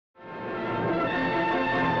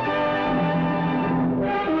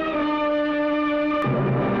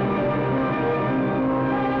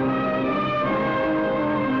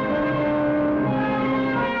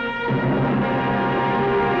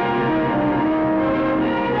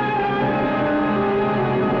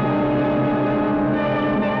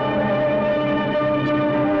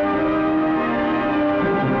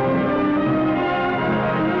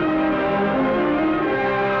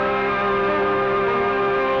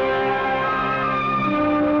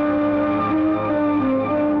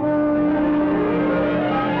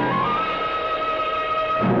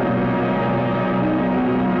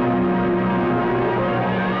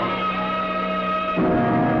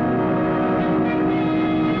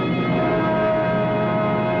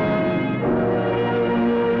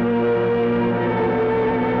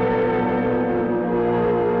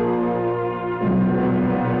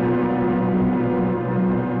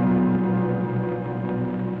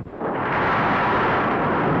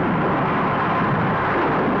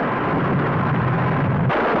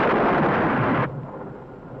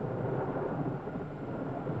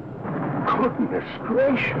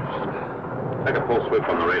gracious. Take a full sweep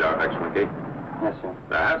on the radar, Vicky. Yes, sir.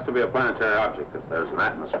 There has to be a planetary object if there's an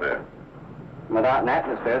atmosphere. Without an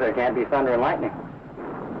atmosphere, there can't be thunder and lightning.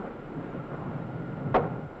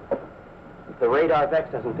 The radar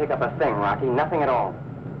Vex doesn't pick up a thing, Rocky. Nothing at all.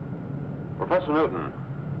 Professor Newton,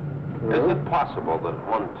 is it possible that at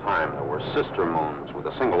one time there were sister moons with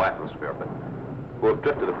a single atmosphere, but who have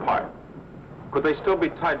drifted apart? Could they still be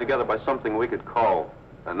tied together by something we could call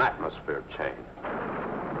an atmosphere chain?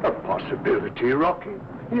 A possibility, Rocky.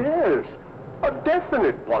 Yes, a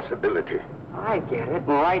definite possibility. I get it. And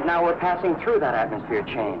right now we're passing through that atmosphere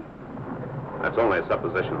chain. That's only a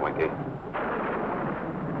supposition, Winky.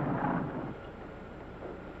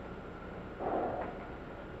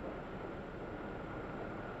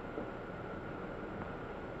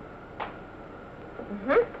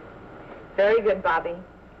 Very good, Bobby.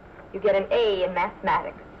 You get an A in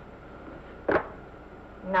mathematics.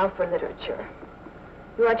 Now for literature.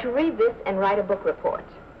 You are to read this and write a book report.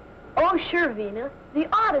 Oh, sure, Vina. The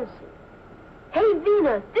Odyssey. Hey,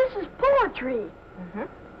 Vina, this is poetry.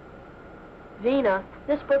 Vina,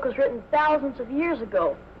 this book was written thousands of years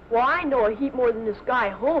ago. Well, I know a heap more than this guy,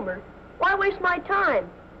 Homer. Why waste my time?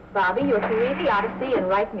 Bobby, you're to read the Odyssey and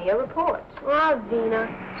write me a report. Ah, Vina,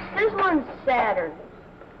 sizzling Saturn.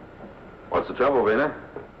 What's the trouble, Vina?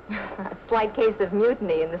 A slight case of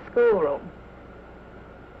mutiny in the schoolroom.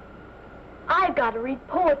 I've got to read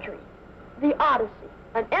poetry. The Odyssey,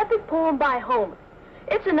 an epic poem by Homer.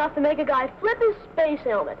 It's enough to make a guy flip his space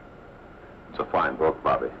helmet. It's a fine book,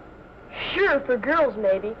 Bobby. Sure, for girls,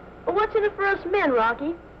 maybe. But what's in it for us men,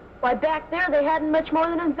 Rocky? Why, back there, they hadn't much more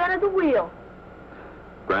than invented the wheel.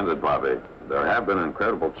 Granted, Bobby, there have been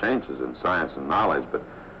incredible changes in science and knowledge, but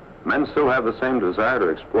men still have the same desire to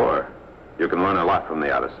explore. You can learn a lot from the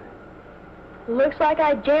Odyssey. Looks like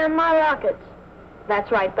I jammed my rockets. That's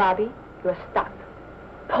right, Bobby. You're stuck.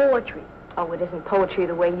 Poetry. Oh, it isn't poetry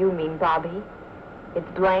the way you mean, Bobby. It's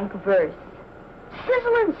blank verse.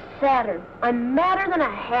 Sizzling Saturn. I'm madder than a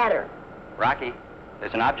hatter. Rocky,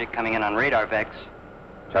 there's an object coming in on radar, Vex.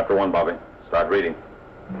 Chapter 1, Bobby. Start reading.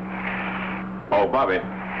 Oh, Bobby,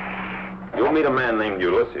 you'll meet a man named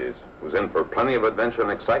Ulysses, who's in for plenty of adventure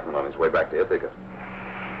and excitement on his way back to Ithaca.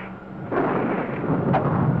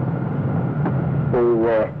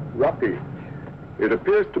 Oh, Rocky, it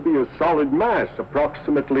appears to be a solid mass,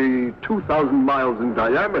 approximately 2,000 miles in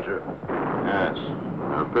diameter. Yes,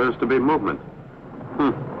 there appears to be movement.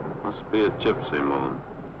 Must be a Gypsy Moon.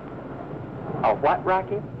 A what,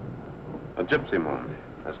 Rocky? A Gypsy Moon.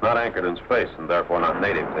 It's not anchored in space and therefore not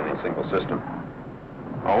native to any single system.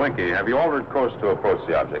 Oh, Winky, have you altered course to approach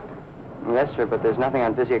the object? Yes, sir, but there's nothing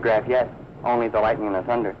on visiograph yet. Only the lightning and the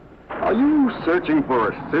thunder. Are you searching for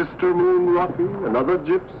a sister moon, Rocky? Another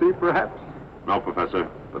gypsy, perhaps? No, Professor,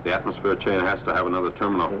 but the atmosphere chain has to have another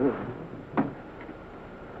terminal.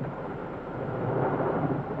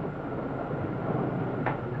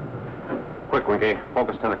 Quick, Winky.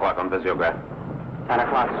 Focus 10 o'clock on visiograph. 10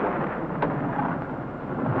 o'clock, sir.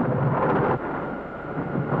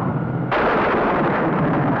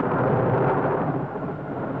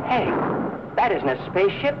 Hey, that isn't a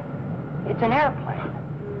spaceship. It's an airplane.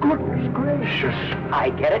 Goodness gracious. I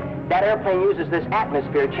get it. That airplane uses this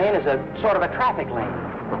atmosphere chain as a sort of a traffic lane.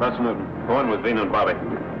 Professor Newton, go in with Vina and Bobby.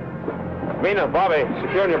 Vina, Bobby,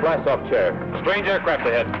 secure in your blast-off chair. Strange aircraft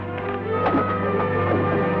ahead.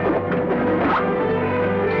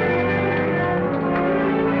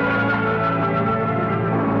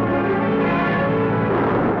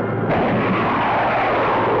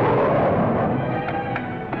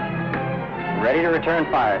 Ready to return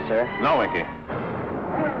fire, sir. No, Winky.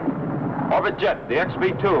 Orbit jet, the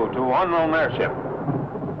XB-2 to unknown airship.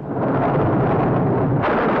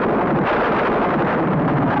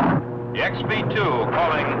 The XB-2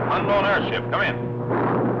 calling unknown airship. Come in.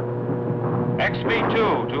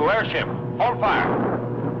 XB-2 to airship. Hold fire.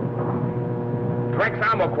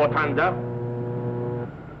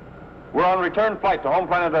 We're on return flight to home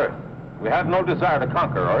planet Earth. We have no desire to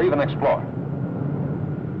conquer or even explore.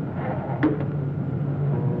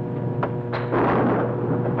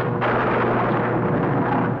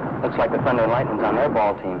 Looks like the Thunder and Lightning's on their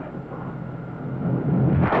ball team.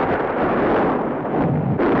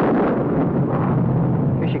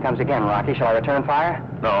 Here she comes again, Rocky. Shall I return fire?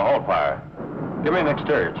 No, hold fire. Give me an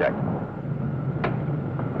exterior check.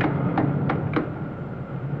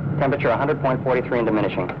 Temperature 100.43 and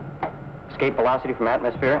diminishing. Escape velocity from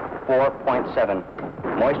atmosphere 4.7.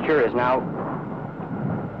 Moisture is now...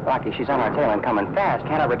 Rocky, she's on our tail and coming fast.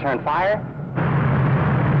 Can't I return fire?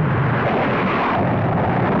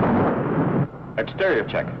 Exterior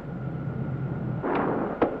check.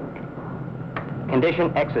 Condition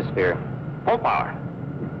exosphere. Full power.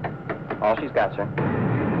 All she's got, sir.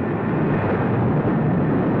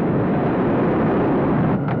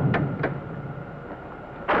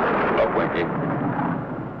 Look, Winky.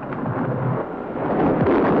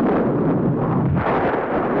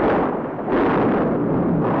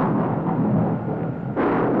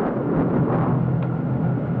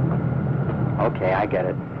 Okay, I get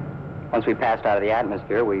it. Once we passed out of the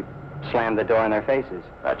atmosphere, we slammed the door in their faces.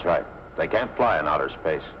 That's right. They can't fly in outer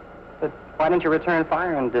space. But why didn't you return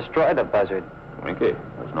fire and destroy the buzzard? Winky,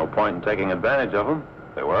 there's no point in taking advantage of them.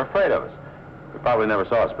 They were afraid of us. We probably never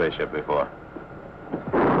saw a spaceship before.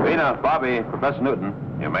 Vina, Bobby, Professor Newton,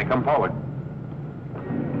 you may come forward.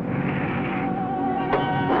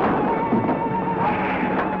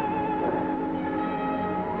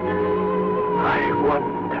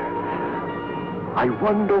 I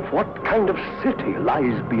wonder what kind of city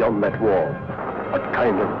lies beyond that wall. What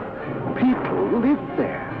kind of people live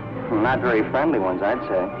there? Not very friendly ones, I'd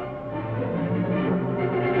say.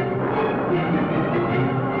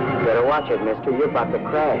 Better watch it, mister. You're about to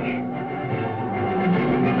crash.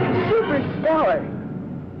 Superstellar.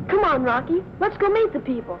 Come on, Rocky. Let's go meet the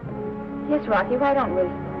people. Yes, Rocky, why don't we?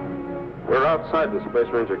 We're outside the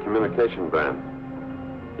Space Ranger communication band.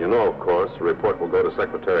 You know, of course, the report will go to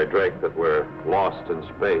Secretary Drake that we're lost in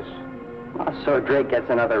space. Oh, so Drake gets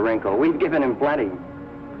another wrinkle. We've given him plenty.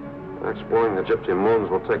 Exploring the Gypsy Moons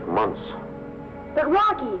will take months. But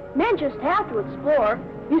Rocky, men just have to explore.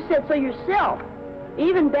 You said so yourself.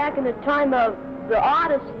 Even back in the time of the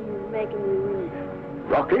Odyssey you were making me read.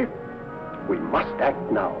 Rocky, we must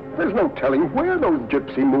act now. There's no telling where those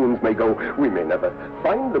Gypsy Moons may go. We may never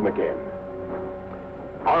find them again.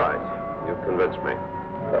 All right, you've convinced me.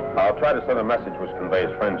 I'll try to send a message which conveys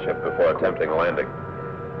friendship before attempting a landing.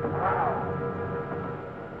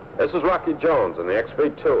 This is Rocky Jones in the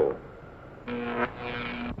XV-2.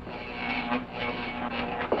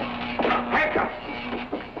 Ecco!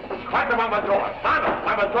 Quanto Mamador! Vano!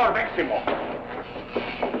 Mamador Maximo!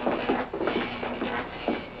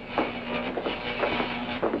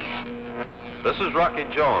 This is Rocky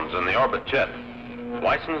Jones in the Orbit Jet,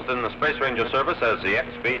 licensed in the Space Ranger service as the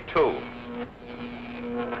XV-2.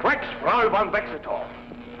 Rex, Frau von Vexitor.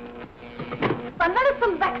 Van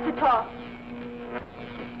von Vexitor.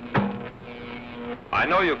 I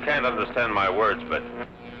know you can't understand my words, but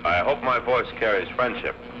I hope my voice carries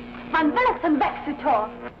friendship. Van von Vexitor.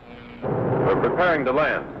 We're preparing to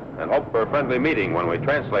land and hope for a friendly meeting when we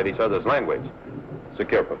translate each other's language.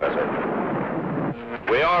 Secure, Professor.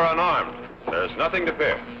 We are unarmed. There's nothing to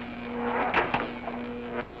fear.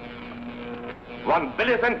 Von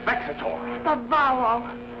Millicent Vexitor.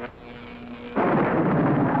 Bavaro.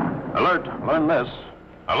 Alert, learn this.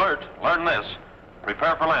 Alert, learn this.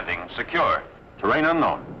 Prepare for landing. Secure. Terrain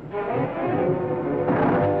unknown.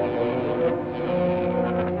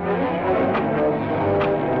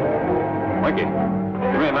 Winky,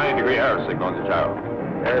 give me a 90-degree error signal in the gyro.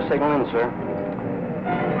 Air signal in, sir.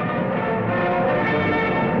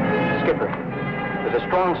 Skipper, there's a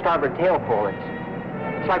strong starboard tail pull.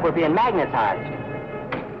 It's like we're being magnetized.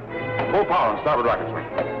 Full power on starboard rocket swing.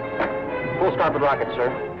 Full starboard rocket, sir.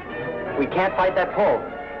 We can't fight that pull.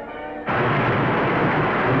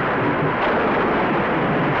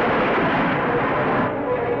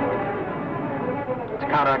 It's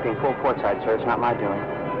counteracting full port side, sir. It's not my doing.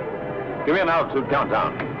 Give me an altitude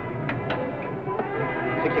countdown.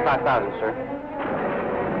 65,000, sir.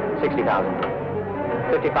 60,000.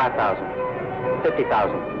 55,000.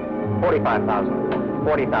 50,000. 45,000.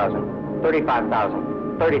 40,000.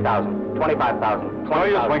 35,000. 30,000. 25,000. No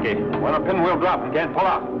use, Winky. When a pinwheel drop and can't pull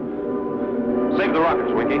out. Save the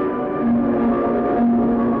rockets, Winky.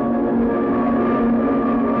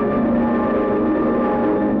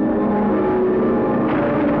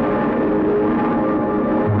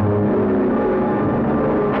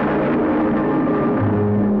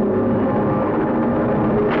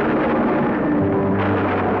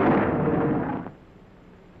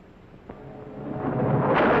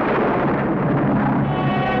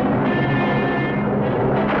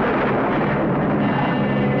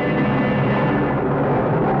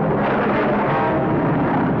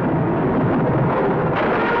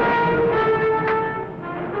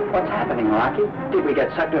 Did we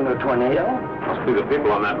get sucked into a tornado? Must be the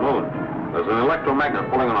people on that moon. There's an electromagnet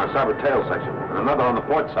pulling on our starboard tail section, and another on the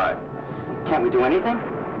port side. Can't we do anything?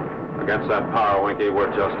 Against that power, Winky,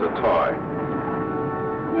 we're just a toy.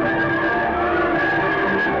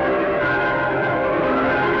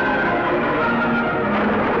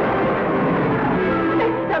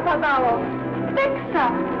 Fixa, Bavaro. Fixa.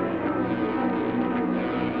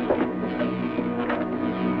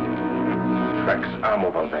 Rex, Vamo,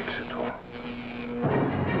 von Exeter.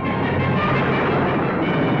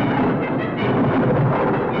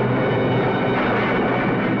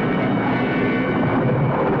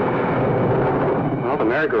 Well, the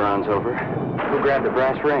merry-go-round's over. Who grabbed the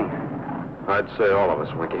brass ring? I'd say all of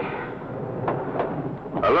us, Winky.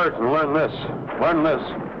 Alert and learn this. Learn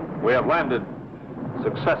this. We have landed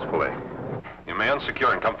successfully. You may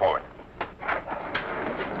unsecure and come forward.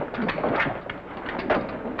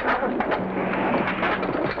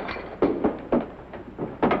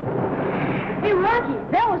 Hey, Rocky,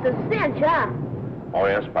 that was a cinch, huh? Oh,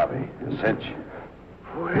 yes, Bobby. A cinch.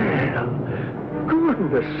 Well,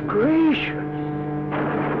 goodness gracious.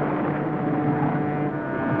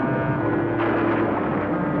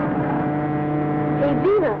 Hey,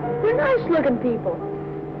 Vina, they're nice-looking people.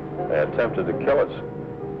 They attempted to kill us.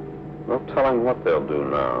 No telling what they'll do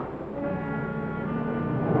now.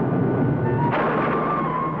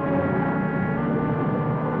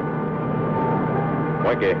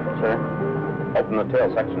 Winky. Sir? Open the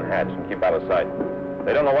tail section hatch and keep out of sight.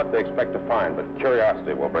 They don't know what they expect to find, but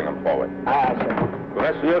curiosity will bring them forward. Aye, sir.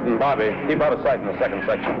 Professor Newton, Bobby, keep out of sight in the second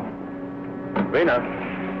section. Vina,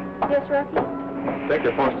 Yes, Rocky? take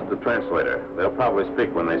your phones to the translator. They'll probably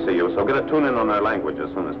speak when they see you, so get a tune in on their language as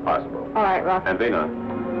soon as possible. All right, Rocky. And Vina,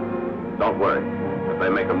 don't worry. If they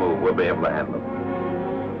make a move, we'll be able to handle them.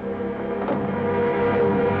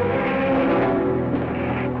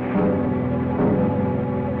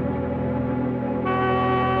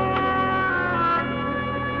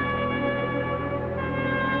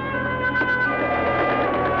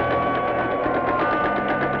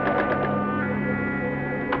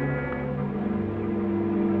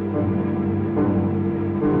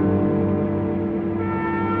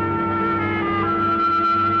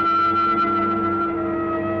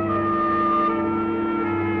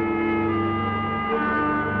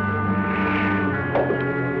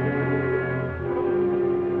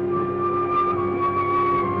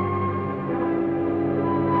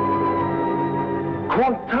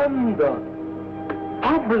 Quantanda.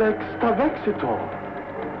 Public Stavexito.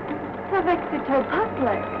 Stavexito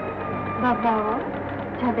public. Bavaro.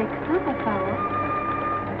 Stavexito.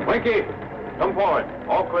 Winky, come forward.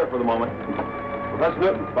 All clear for the moment. Professor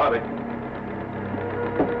Newton, Bobby.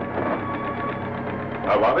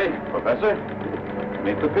 Now, Bobby, Professor,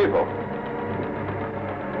 meet the people.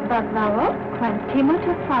 Bavaro. Quantimo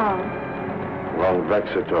to fall. Von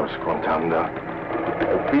Vexitos, Quantanda.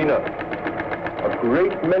 Vina, a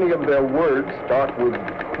great many of their words start with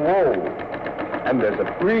quo, and there's a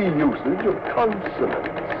free usage of consonants.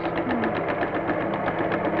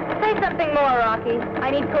 Say something more, Rocky. I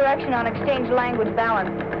need correction on exchange language balance.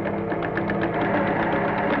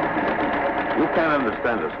 You can't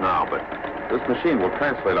understand us now, but this machine will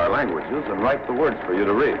translate our languages and write the words for you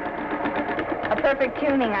to read. A perfect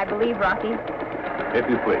tuning, I believe, Rocky. If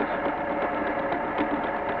you please.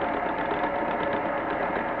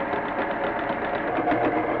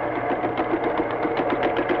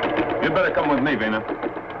 You'd better come with me, Vina.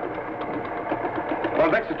 Von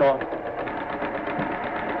Vexitor.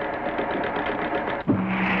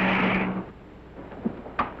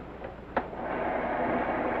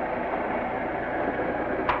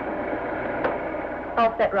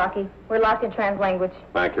 All set, Rocky. We're locked in trans language.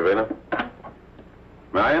 Thank you, Vina.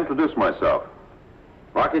 May I introduce myself?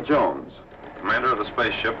 Rocky Jones, commander of the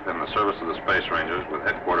spaceship in the service of the Space Rangers with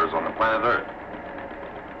headquarters on the planet Earth.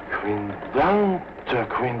 Quindanta,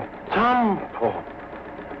 quintampo.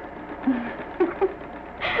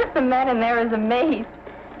 The man in there is amazed.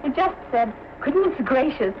 He just said, goodness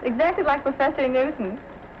gracious, exactly like Professor Newton.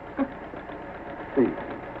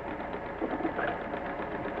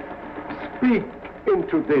 Speak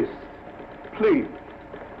into this, please.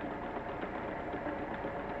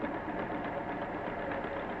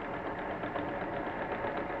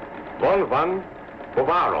 Volvan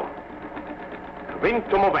Bovaro.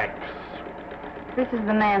 Quintomovex. This is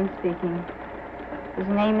the man speaking. His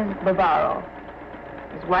name is Bavaro.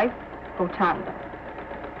 His wife, Hotanda.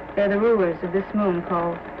 They're the rulers of this moon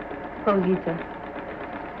called Posita.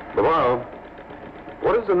 Bavaro,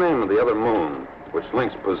 what is the name of the other moon which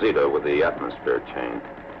links Posita with the atmosphere chain?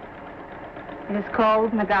 It is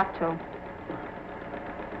called Nagato.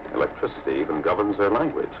 Electricity even governs their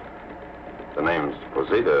language. The names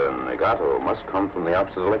Posita and Negato must come from the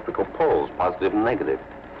opposite electrical poles, positive and negative.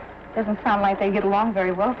 Doesn't sound like they get along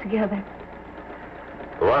very well together.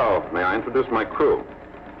 Well, may I introduce my crew?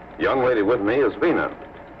 The young lady with me is Vina.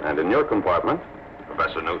 And in your compartment,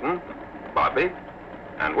 Professor Newton, Bobby,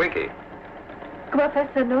 and Winky.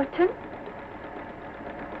 Professor Newton?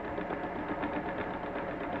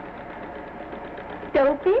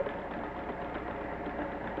 Dopey?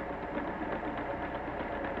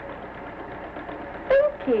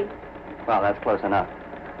 Rocky. Well, that's close enough.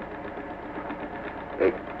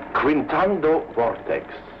 Quintando vortex.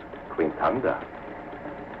 Quintanda.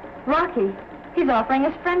 Rocky, he's offering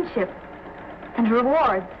us friendship and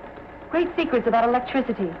rewards. Great secrets about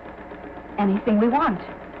electricity. Anything we want.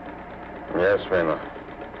 Yes, Vena.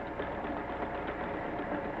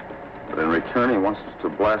 But in return, he wants us to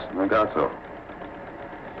blast Nagato.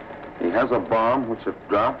 He has a bomb which, if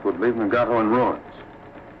dropped, would leave Nagato in ruins.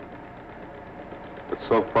 But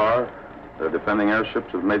so far, their defending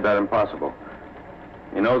airships have made that impossible.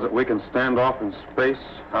 He knows that we can stand off in space,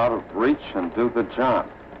 out of reach, and do the job.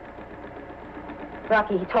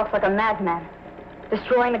 Rocky, he talks like a madman.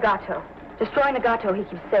 Destroy Nagato. Destroy Nagato, he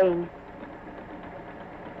keeps saying.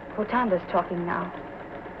 Kotanda's talking now.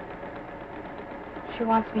 She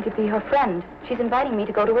wants me to be her friend. She's inviting me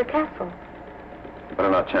to go to her castle. Better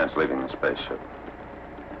not chance leaving the spaceship.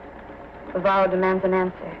 Bavaro demands an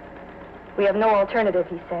answer. We have no alternative,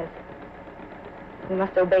 he says. We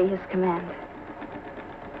must obey his command.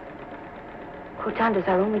 Kotanda's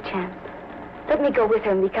our only chance. Let me go with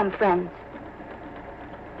her and become friends.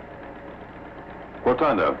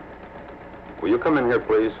 Cortanda, will you come in here,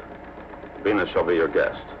 please? Venus shall be your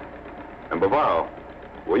guest. And Bavaro,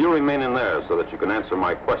 will you remain in there so that you can answer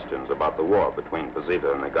my questions about the war between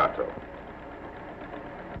Pazita and Nagato?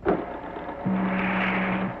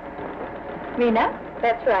 Mina?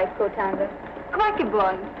 That's right, Kotanda.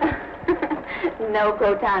 Quackabon. No,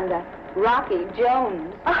 Kotanda. Rocky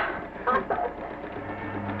Jones.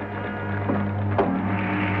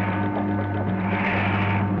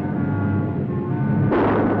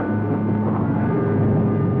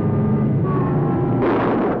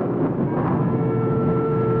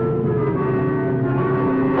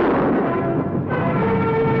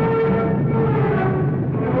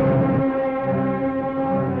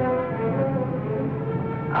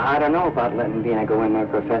 I don't know about letting Vina go in there,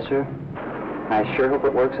 Professor. I sure hope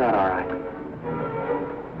it works out all right.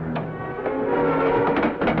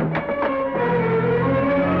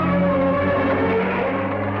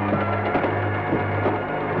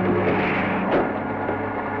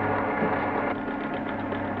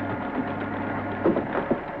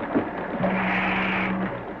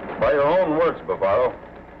 By your own words, Bavaro,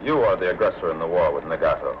 you are the aggressor in the war with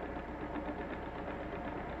Nagato.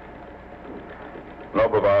 No,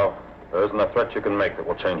 Bavaro, there isn't a threat you can make that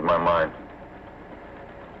will change my mind.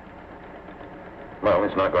 Well,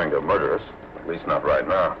 he's not going to murder us, at least not right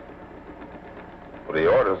now. But he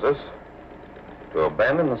orders us to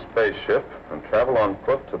abandon the spaceship and travel on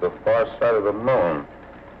foot to the far side of the moon.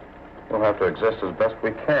 We'll have to exist as best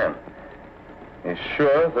we can. He's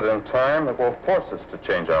sure that in time it will force us to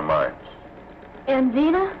change our minds. And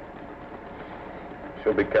Vina?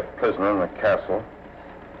 She'll be kept prisoner in the castle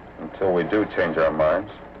until we do change our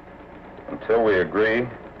minds, until we agree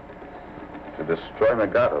to destroy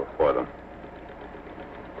Nagato for them.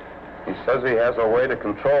 He says he has a way to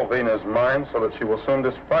control Vina's mind so that she will soon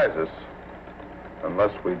despise us,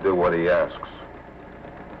 unless we do what he asks.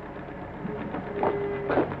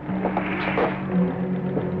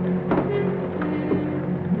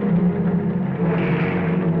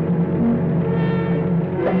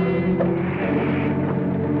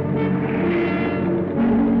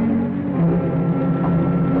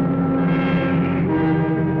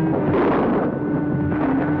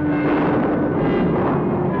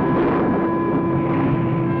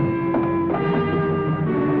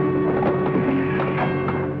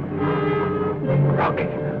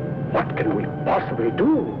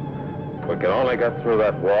 Get through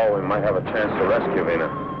that wall, we might have a chance to rescue Vina.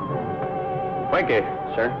 Winky.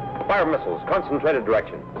 Sir? Fire missiles, concentrated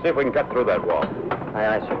direction. See if we can cut through that wall. Aye,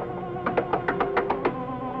 aye, sir.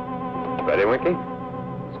 Ready, Winky?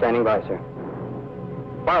 Standing by, sir.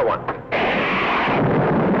 Fire one.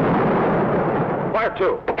 Fire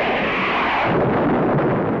two.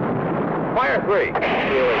 Fire three.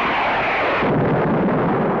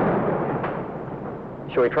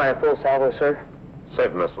 Shall we try a full salvo, sir?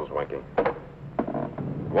 Save missiles, Winky.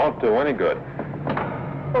 Won't do any good.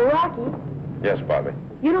 Oh, Rocky, Yes, Bobby.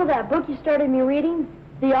 you know that book you started me reading?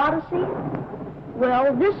 The Odyssey?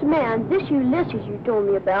 Well, this man, this Ulysses you told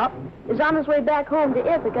me about, is on his way back home to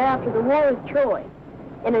Ithaca after the war with Troy.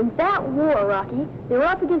 And in that war, Rocky, they were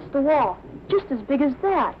up against the wall, just as big as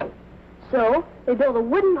that. So, they built a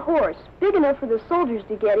wooden horse, big enough for the soldiers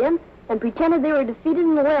to get in, and pretended they were defeated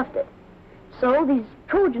and left it. So, these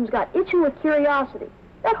Trojans got itching with curiosity.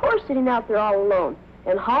 That horse sitting out there all alone,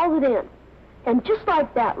 and hauled it in. And just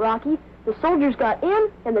like that, Rocky, the soldiers got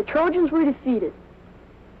in, and the Trojans were defeated.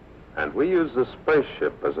 And we use the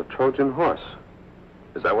spaceship as a Trojan horse.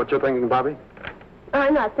 Is that what you're thinking, Bobby?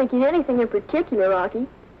 I'm not thinking anything in particular, Rocky.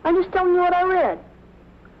 I'm just telling you what I read.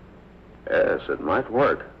 Yes, it might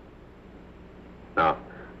work. Now,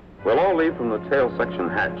 we'll all leave from the tail section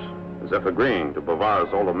hatch, as if agreeing to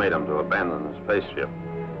Bavar's ultimatum to abandon the spaceship.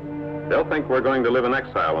 They'll think we're going to live in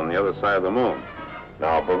exile on the other side of the moon.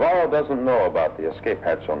 Now, Bavar doesn't know about the escape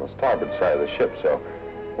hatch on the starboard side of the ship, so,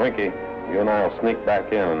 Winky, you and I will sneak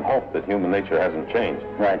back in and hope that human nature hasn't changed.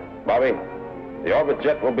 Right. Bobby, the orbit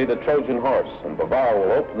jet will be the Trojan horse, and Bavar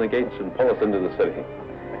will open the gates and pull us into the city.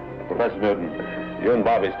 Professor Newton, you and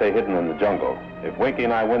Bobby stay hidden in the jungle. If Winky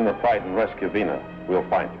and I win the fight and rescue Vina, we'll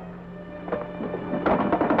find you.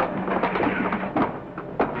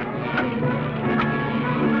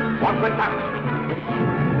 Walk with us!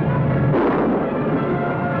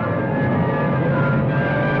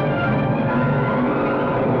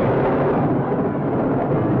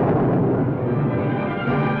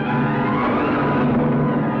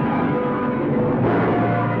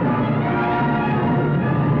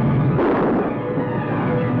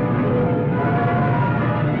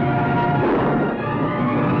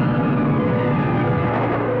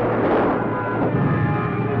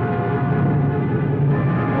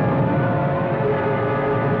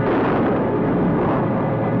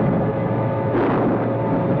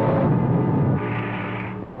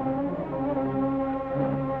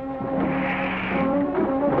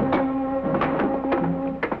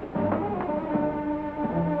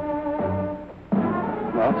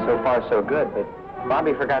 So far, so good, but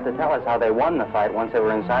Bobby forgot to tell us how they won the fight once they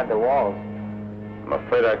were inside the walls. I'm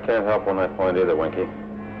afraid I can't help on that point either, Winky.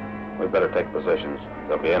 We'd better take positions.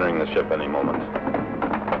 They'll be entering the ship any moment.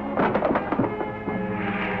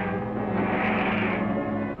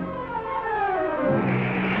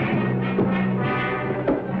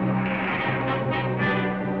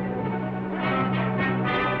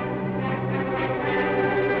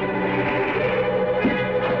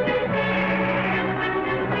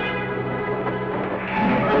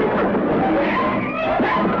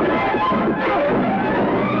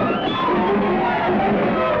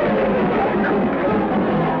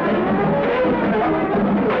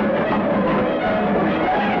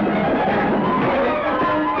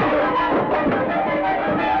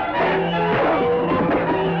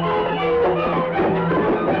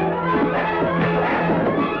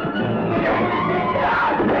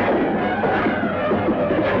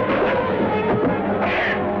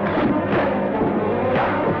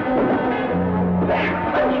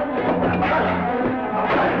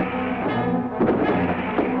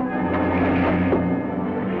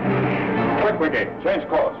 Change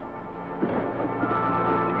course.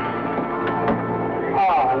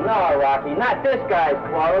 Oh, no, Rocky, not this guy's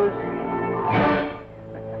clothes.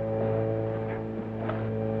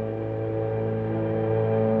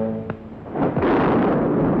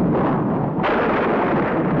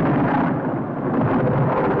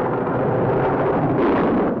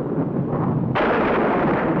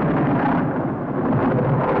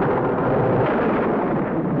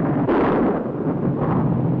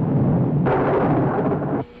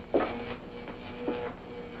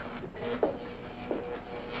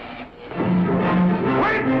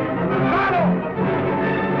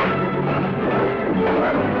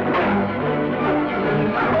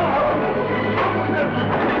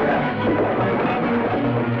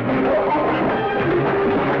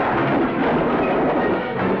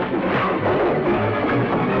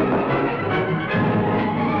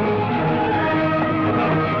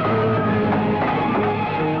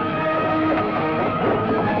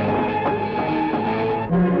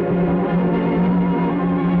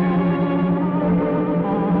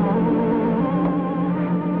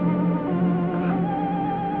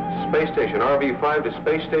 Space Station RV-5 to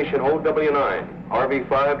Space Station OW9.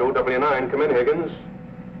 RV-5 to OW9. Come in, Higgins.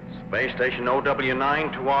 Space Station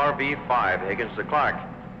OW9 to RV-5. Higgins to Clark.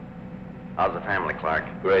 How's the family, Clark?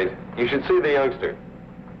 Great. You should see the youngster.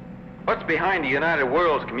 What's behind the United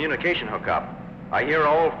Worlds communication hookup? I hear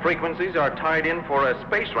all frequencies are tied in for a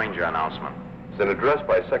Space Ranger announcement. It's an address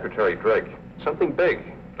by Secretary Drake. Something big,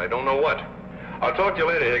 but I don't know what. I'll talk to you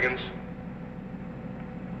later, Higgins.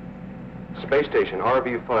 Space Station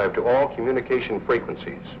RV-5 to all communication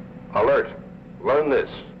frequencies. Alert. Learn this.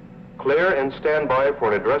 Clear and stand by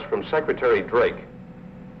for an address from Secretary Drake.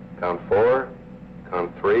 Count 4,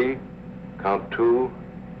 count 3, count 2,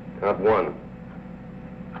 count 1.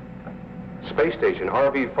 Space Station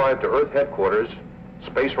RV-5 to Earth Headquarters,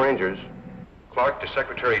 Space Rangers. Clark to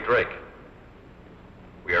Secretary Drake.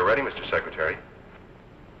 We are ready, Mr. Secretary.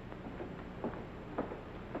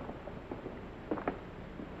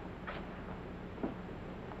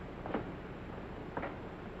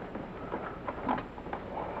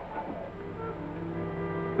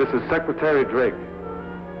 This is Secretary Drake.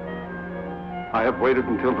 I have waited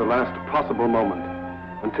until the last possible moment,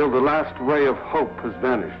 until the last ray of hope has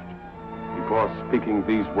vanished, before speaking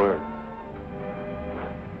these words.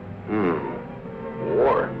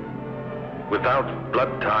 War. Without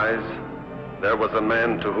blood ties, there was a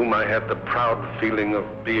man to whom I had the proud feeling of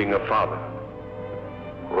being a father.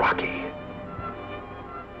 Rocky.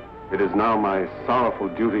 It is now my sorrowful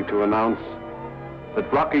duty to announce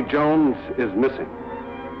that Rocky Jones is missing.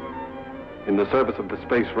 In the service of the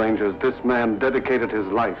Space Rangers, this man dedicated his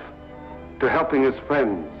life to helping his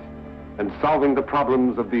friends and solving the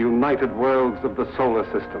problems of the united worlds of the solar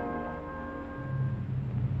system.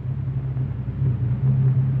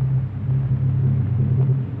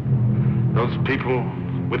 Those people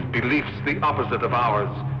with beliefs the opposite of ours,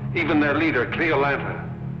 even their leader, Cleolanta,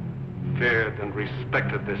 feared and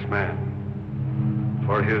respected this man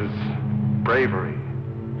for his bravery,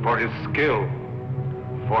 for his skill,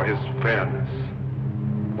 for his fairness.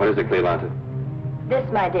 What is it, Cleolanta? This,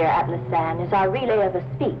 my dear Atlas San, is our relay of a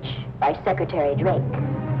speech by Secretary Drake.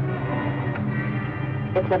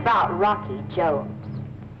 It's about Rocky Jones.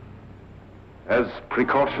 As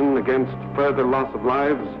precaution against further loss of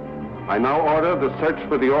lives, I now order the search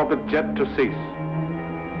for the orbit jet to cease.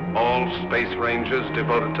 All Space Rangers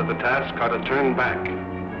devoted to the task are to turn back.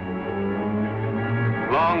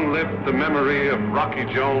 Long live the memory of Rocky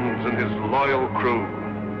Jones and his loyal crew.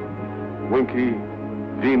 Winky,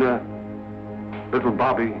 Dina, Little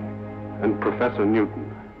Bobby, and Professor Newton.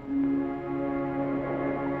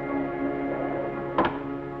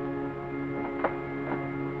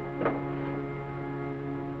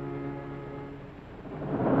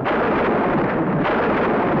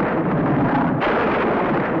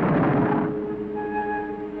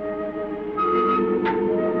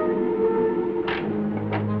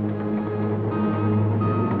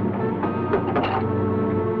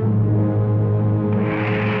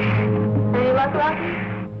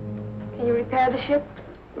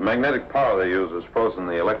 The magnetic power they use has frozen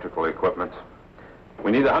the electrical equipment.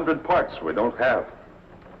 We need 100 parts we don't have.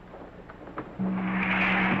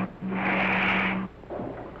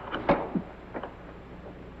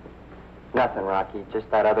 Nothing, Rocky. Just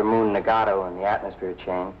that other moon Nagato in the atmosphere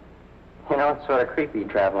chain. You know, it's sort of creepy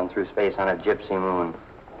traveling through space on a Gypsy Moon.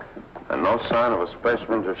 And no sign of a Space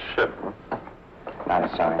Ranger ship, huh? Not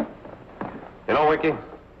a sign. You know, Wiki,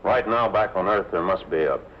 right now back on Earth there must be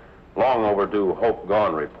a long overdue Hope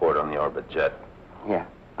Gone report on the orbit jet. Yeah,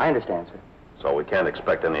 I understand, sir. So we can't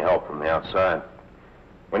expect any help from the outside.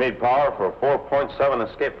 We need power for a 4.7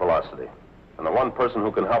 escape velocity. And the one person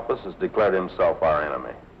who can help us has declared himself our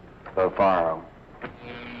enemy. Bavaro.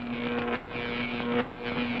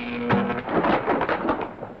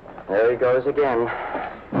 There he goes again.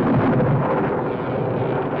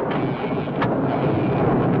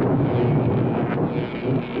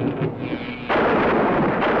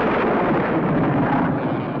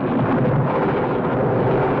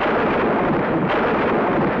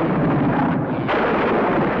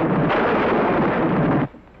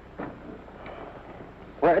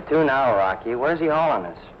 Where to now, Rocky? Where's he hauling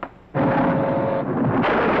us?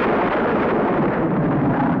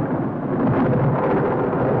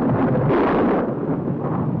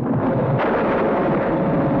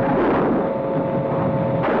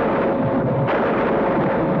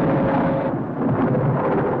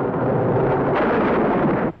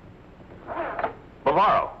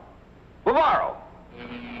 Bavaro! Bavaro!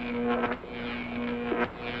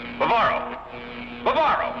 Bavaro!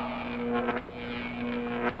 Bavaro!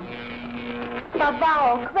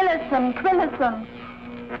 Bavaro, Quillison.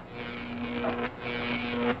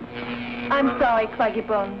 I'm sorry, Quaggy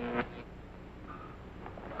Bones.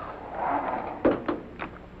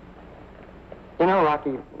 You know,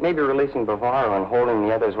 Rocky, maybe releasing Bavaro and holding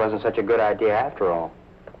the others wasn't such a good idea after all.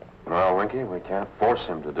 Well, Winky, we can't force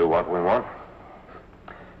him to do what we want.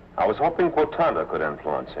 I was hoping Quotanda could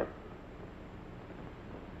influence him.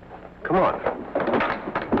 Come on.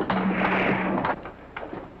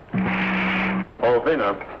 Oh,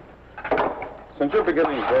 Vina, since you're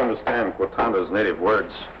beginning to understand Quotanda's native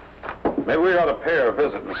words, maybe we ought to pay her a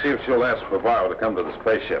visit and see if she'll ask Bavaro to come to the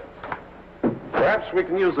spaceship. Perhaps we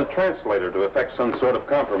can use a translator to effect some sort of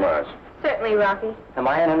compromise. Certainly, Rocky. Am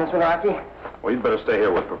I in on this one, Rocky? Well, you'd better stay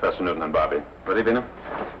here with Professor Newton and Bobby. Ready, Vina?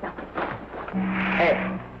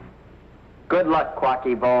 Hey. Good luck,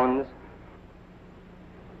 Quacky Bones.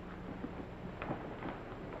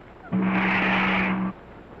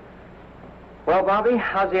 Well, Bobby,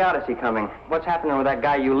 how's the Odyssey coming? What's happening with that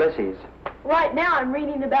guy Ulysses? Right now I'm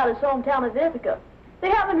reading about his hometown of Ithaca. They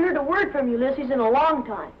haven't heard a word from Ulysses in a long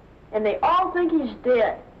time, and they all think he's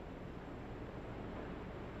dead.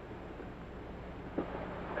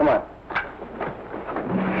 Come on.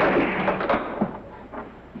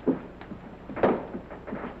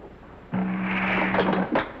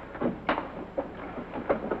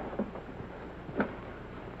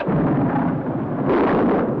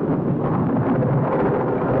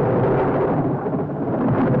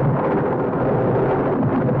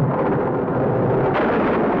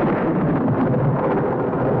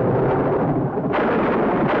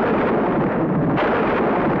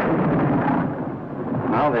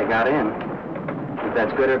 They got in. If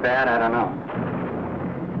that's good or bad, I don't know.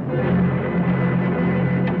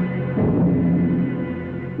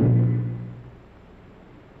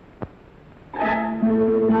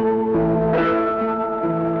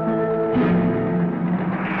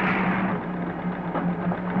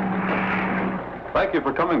 Thank you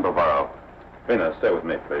for coming, Bavaro. Vina, stay with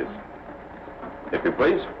me, please. If you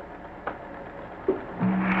please.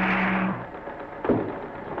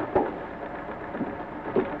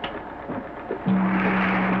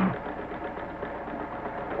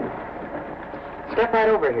 Step right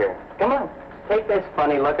over here. Come on. Take this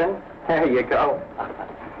funny looking. There you go.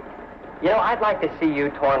 You know, I'd like to see you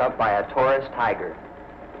torn up by a Taurus tiger.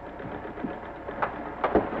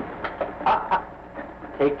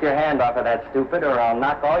 Take your hand off of that, stupid, or I'll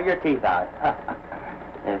knock all your teeth out.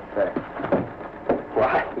 Yes, sir.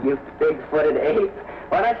 Why, you big-footed ape.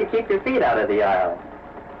 Why don't you keep your feet out of the aisle?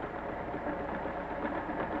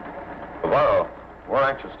 Bavaro, we're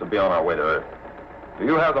anxious to be on our way to Earth. Do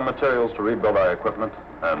you have the materials to rebuild our equipment?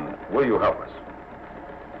 And will you help us?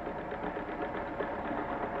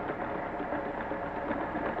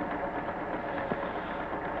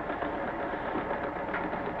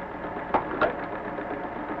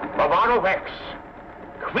 Bavaro Vex.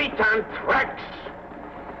 Quitant Rex.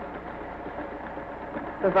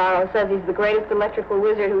 Bavaro says he's the greatest electrical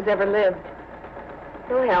wizard who's ever lived.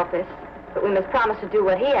 He'll help us, but we must promise to do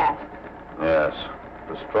what he asks. Yes.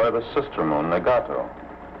 Destroy the sister moon, Nagato.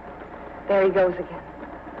 There he goes again.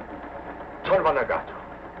 Turva Nagato.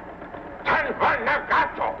 Turva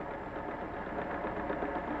Nagato!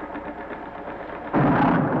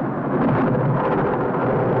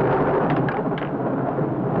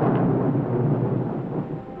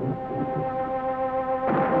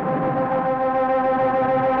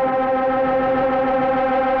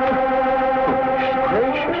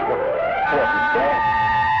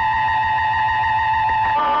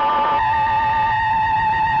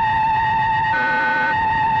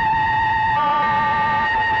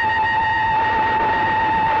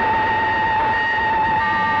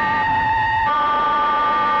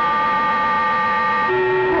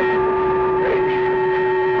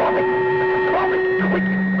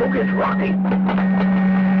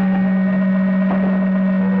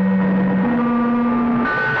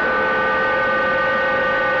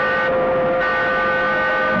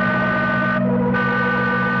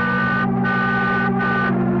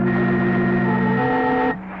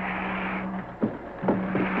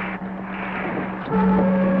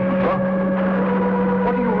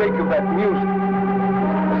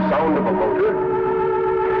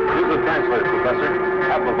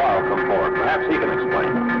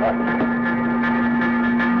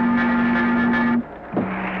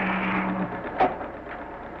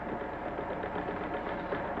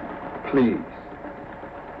 Please.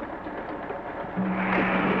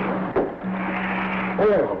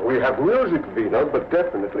 Oh, we have music, Vina, but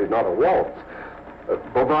definitely not a waltz.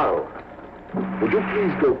 Bavaro, would you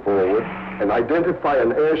please go forward and identify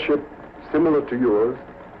an airship similar to yours?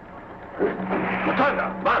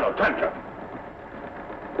 Matanda, mano, tanta.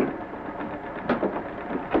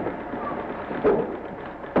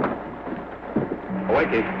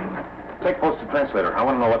 Wakey, take post to translator. I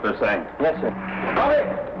want to know what they're saying. Yes, sir.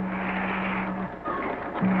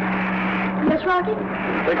 Yes, Rocky?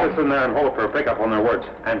 Take this in there and hold it for a pickup on their words.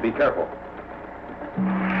 And be careful.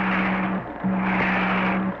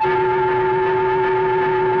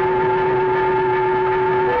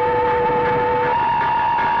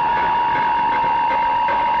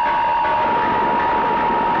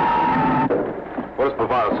 What is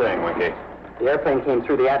Bavaro saying, Winky? The airplane came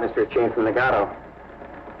through the atmosphere chain from Nagato.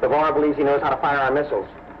 Bavaro believes he knows how to fire our missiles.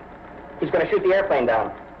 He's going to shoot the airplane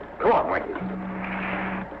down. Come on, Winky.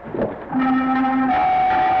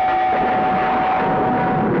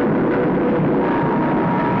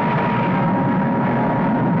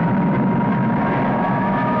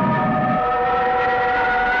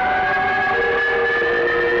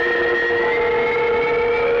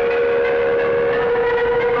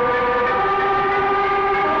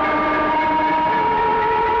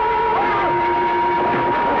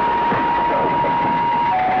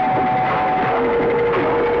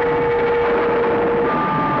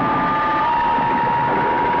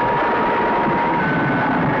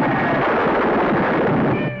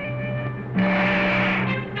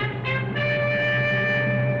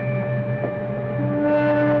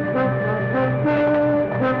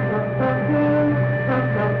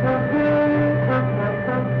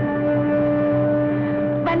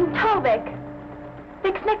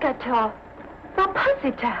 Negato.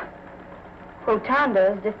 Proposita.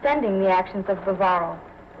 Rotunda is defending the actions of Bavaro.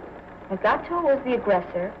 Negato was the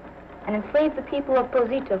aggressor and enslaved the people of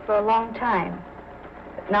Posita for a long time.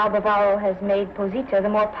 But now Bavaro has made Posita the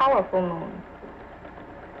more powerful moon.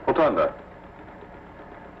 Rotunda,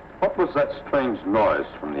 what was that strange noise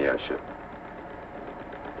from the airship?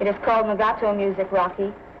 It is called Negato music,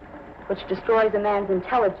 Rocky, which destroys a man's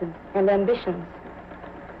intelligence and ambitions.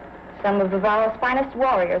 Some of Bavaro's finest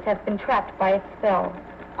warriors have been trapped by its spell.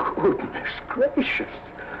 Goodness gracious.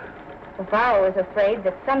 Bavaro is afraid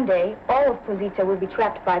that someday all of Posita will be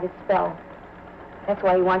trapped by this spell. That's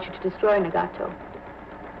why he wants you to destroy Negato.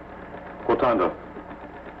 Rotunda,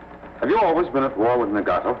 have you always been at war with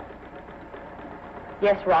Negato?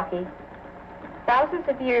 Yes, Rocky. Thousands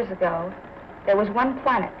of years ago, there was one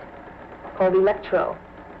planet called Electro.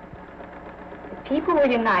 The people were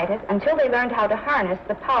united until they learned how to harness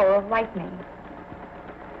the power of lightning.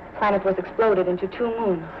 The planet was exploded into 2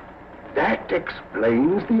 moons. That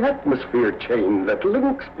explains the atmosphere chain that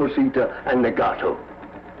links Posita and Negato.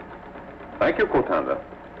 Thank you, Rotunda.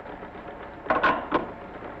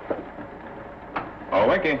 Oh,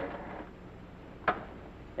 Winky.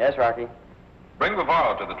 Yes, Rocky. Bring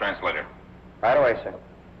Bavaro to the translator. Right away, sir.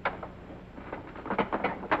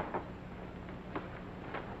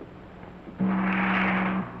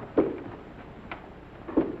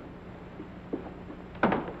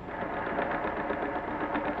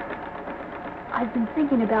 I've been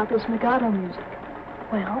thinking about this Negato music.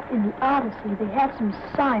 Well, in the Odyssey, they had some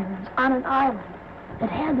sirens on an island that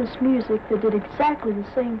had this music that did exactly the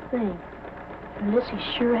same thing. Ulysses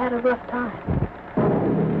sure had a rough time.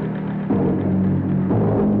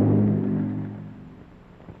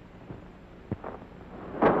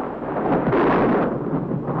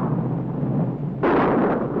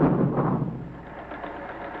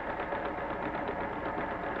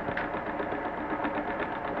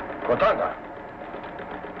 Rotunda.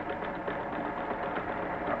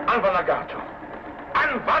 Anvanagato.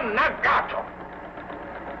 Anvanagato.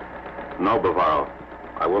 No, Bavaro.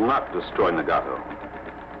 I will not destroy Negato.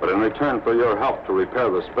 But in return for your help to repair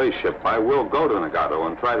the spaceship, I will go to Negato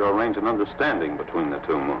and try to arrange an understanding between the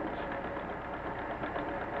 2 moons.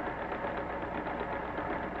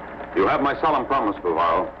 You have my solemn promise,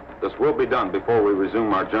 Bavaro. This will be done before we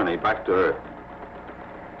resume our journey back to Earth.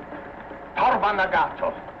 Torva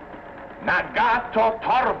Nagato. Nagato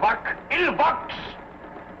Torvak Ilvox.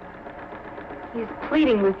 He's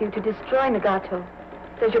pleading with you to destroy Negato.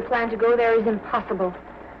 Says your plan to go there is impossible.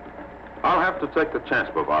 I'll have to take the chance,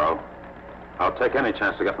 Bavaro. I'll take any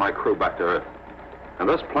chance to get my crew back to Earth. And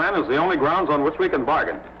this plan is the only grounds on which we can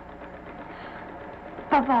bargain.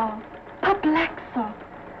 Bavaro. Perplexo.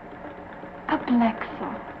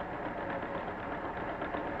 Perplexo.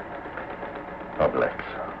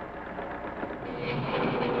 Perplexo.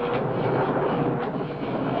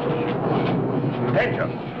 Attention,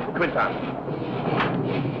 Quintan.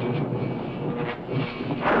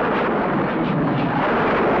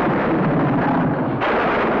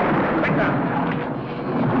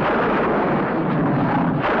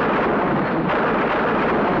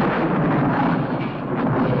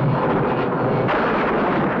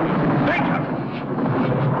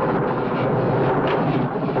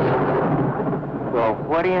 Well,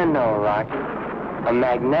 what do you know, Rocky? A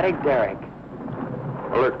magnetic derrick.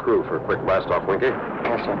 Alert crew for a quick blast-off, Winky.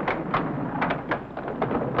 Yes, sir.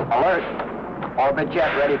 Alert. Orbit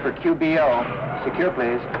jet ready for QBO. Secure,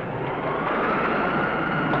 please.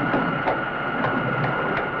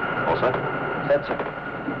 All set? Set, sir.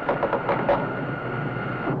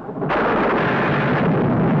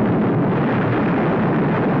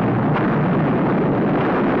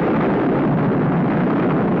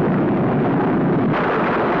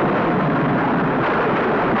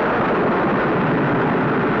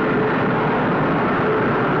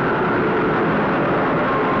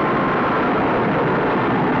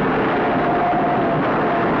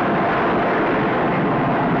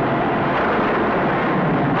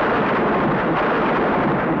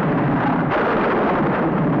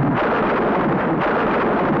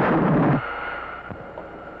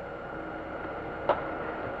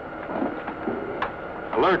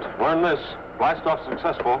 Alert, learn this. Blast-off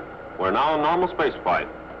successful. We're now in normal space flight.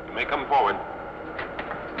 You may come forward.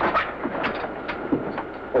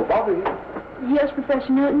 Oh, Bobby, Yes,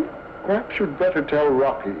 Professor Newton? perhaps you'd better tell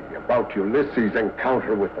Rocky about Ulysses'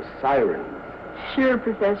 encounter with the sirens. Sure,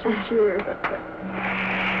 Professor, sure.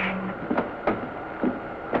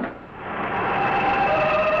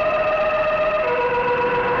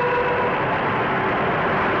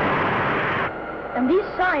 And these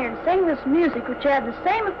sirens sang this music which had the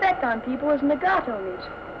same effect on people as Negato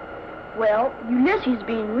music. Well, Ulysses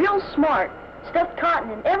being real smart stuffed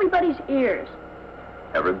cotton in everybody's ears.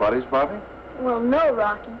 Everybody's, Bobby? Well, no,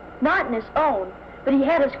 Rocky. Not in his own. But he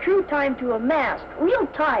had his crew tied to a mast, real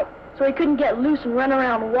tight, so he couldn't get loose and run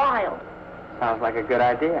around wild. Sounds like a good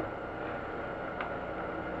idea.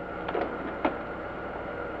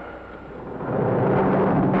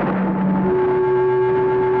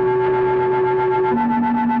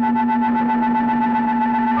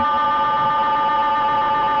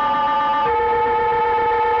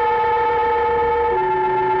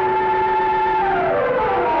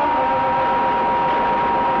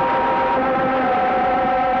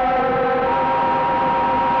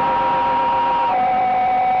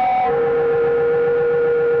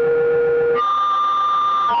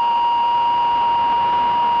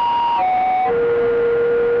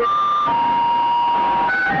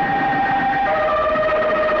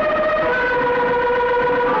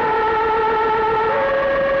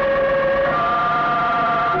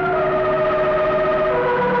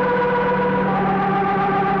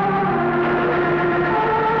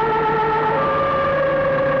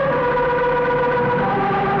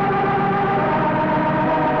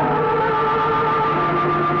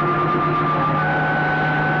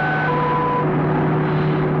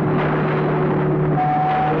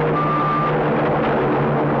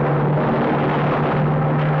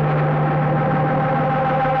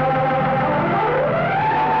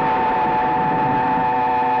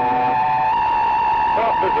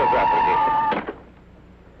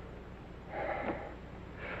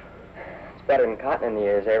 Better than cotton in the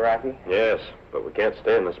ears, eh, Rocky? Yes, but we can't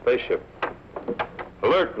stay in the spaceship.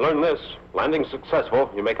 Alert, learn this. Landing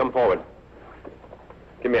successful, you may come forward.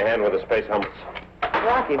 Give me a hand with the space helmets.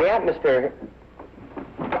 Rocky, the atmosphere...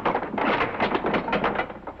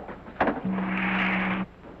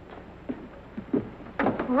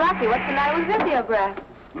 Rocky, what's the matter with Visiograph?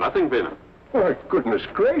 Nothing, Vina. Oh, goodness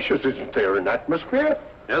gracious, isn't there an atmosphere?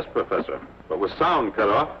 Yes, Professor. But with sound cut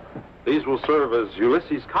off, these will serve as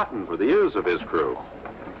Ulysses' cotton for the ears of his crew.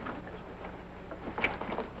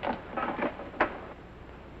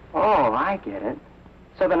 Oh, I get it.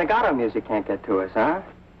 So the Nagato music can't get to us, huh?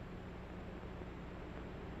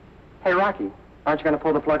 Hey, Rocky, aren't you going to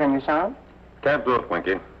pull the plug on your sound? Can't do it,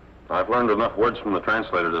 Winky. I've learned enough words from the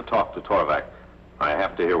translator to talk to Torvak. I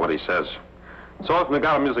have to hear what he says. So if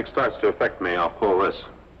Nagato music starts to affect me, I'll pull this.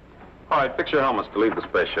 All right, fix your helmets to leave the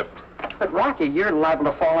spaceship. But, Rocky, you're liable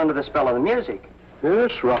to fall under the spell of the music.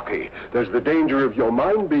 Yes, Rocky. There's the danger of your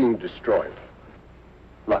mind being destroyed.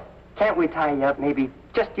 Look, can't we tie you up? Maybe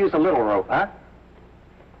just use a little rope, huh?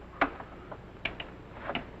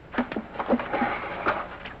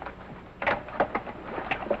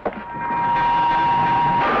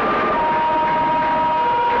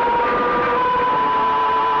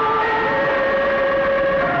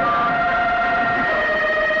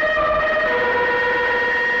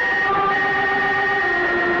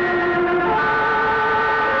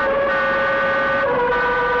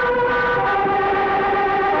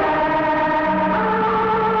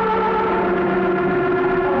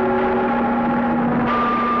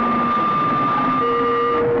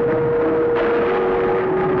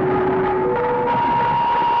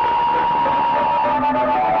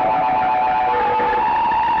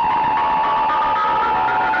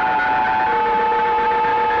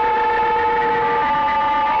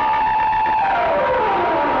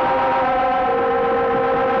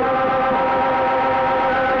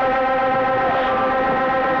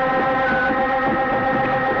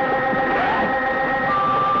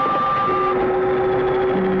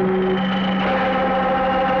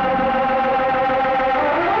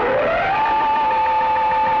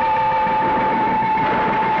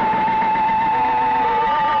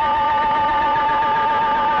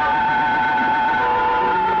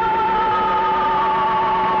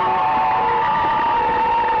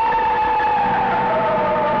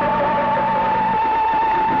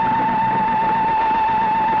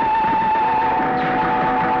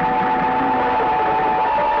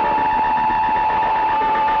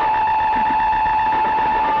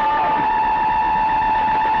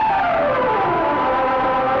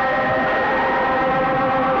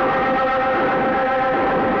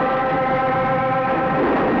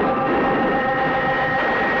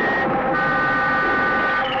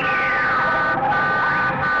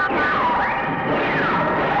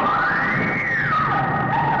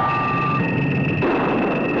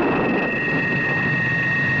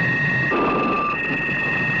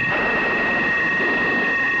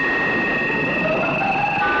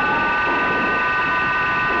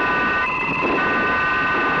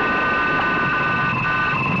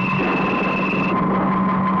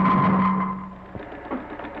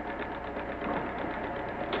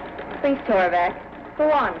 Torvac. Go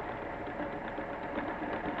on.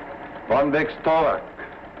 Von Torvac,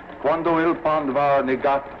 quando il pan va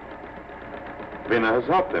negato? Vina has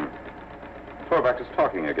helped him. Torvac is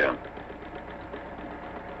talking again.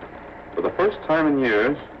 For the first time in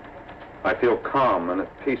years, I feel calm and at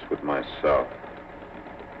peace with myself.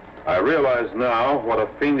 I realize now what a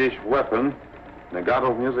fiendish weapon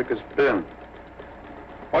Negato music has been.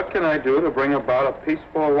 What can I do to bring about a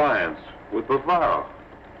peaceful alliance with Bavaro?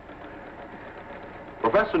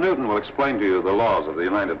 Professor Newton will explain to you the laws of the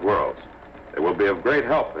United Worlds. They will be of great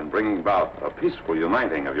help in bringing about a peaceful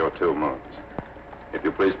uniting of your two moons. If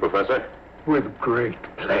you please, Professor. With great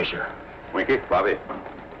pleasure. Winky, Bobby.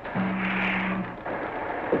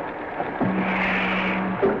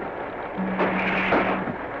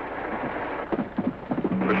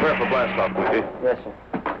 Prepare for blast-off, Winky. Yes, sir.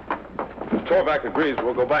 If Torvac agrees,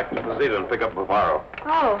 we'll go back to Zeta and pick up Bavaro.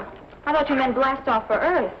 Oh, I thought you meant blast off for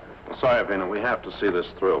Earth. Sorry, Vina, we have to see this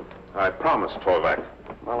through. I promised Torvac.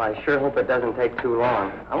 Well, I sure hope it doesn't take too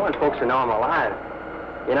long. I want folks to know I'm alive.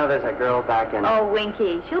 You know, there's a girl back in... Oh,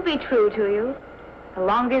 Winky, she'll be true to you. The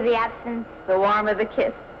longer the absence, the warmer the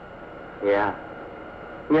kiss. Yeah.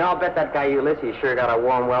 You know, I'll bet that guy Ulysses sure got a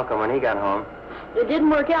warm welcome when he got home. It didn't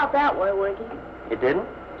work out that way, Winky. It didn't?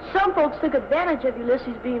 Some folks took advantage of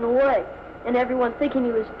Ulysses being away, and everyone thinking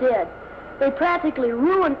he was dead. They practically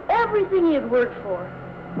ruined everything he had worked for.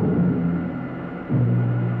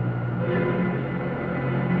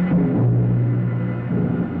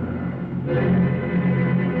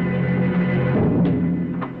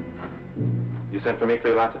 You sent for me,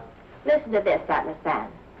 Cleolanta? Listen to this, Atlas San.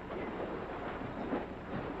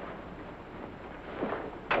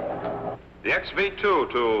 The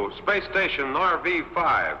XV-2 to Space Station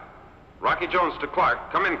RV-5. Rocky Jones to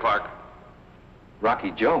Clark. Come in, Clark.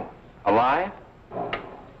 Rocky Jones? Alive?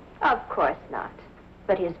 Of course not.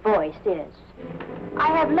 But his voice is.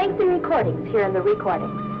 I have lengthy recordings here in the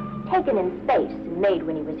recordings, taken in space and made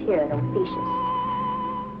when he was here in Ophiuchus.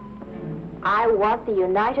 I want the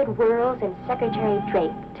United Worlds and Secretary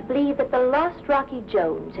Drake to believe that the lost Rocky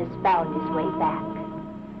Jones has found his way back.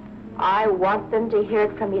 I want them to hear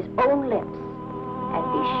it from his own lips and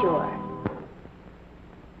be sure.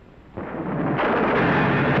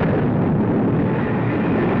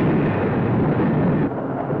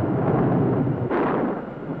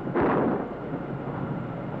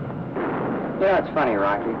 You know, it's funny,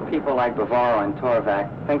 Rocky. People like Bavaro and Torvac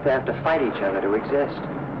think they have to fight each other to exist.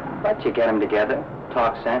 But you get them together,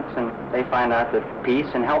 talk sense, and they find out that peace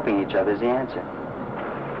and helping each other is the answer.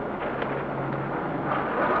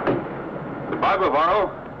 Goodbye,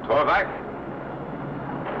 Bavaro. Torvac.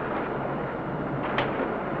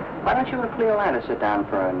 Why don't you and Cleolanta sit down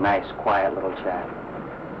for a nice, quiet little chat?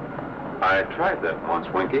 I tried that once,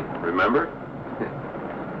 Winky. Remember?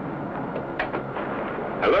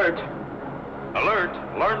 Alert. Alert.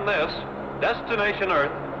 Learn this. Destination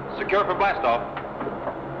Earth. Secure for blastoff.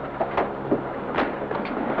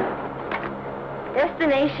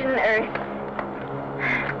 Destination Earth.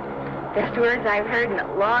 Best words I've heard in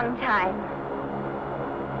a long time.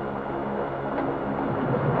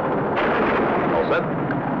 All set?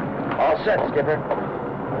 All set, Skipper.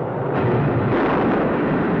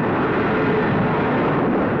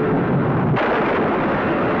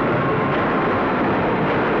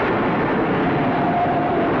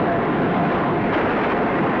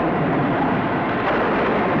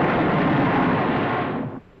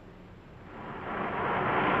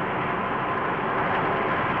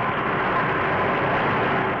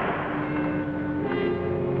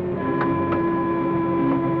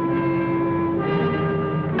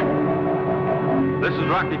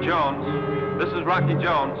 Rocky Jones. This is Rocky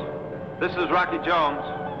Jones. This is Rocky Jones.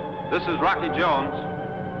 This is Rocky Jones.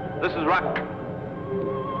 This is Rocky...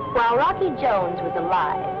 While Rocky Jones was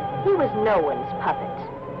alive, he was no one's puppet.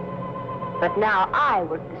 But now I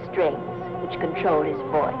work the strings which control his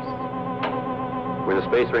voice. We're in the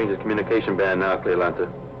Space Rangers communication band now, Cleolanta.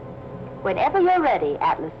 Whenever you're ready,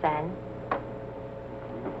 Atlas San.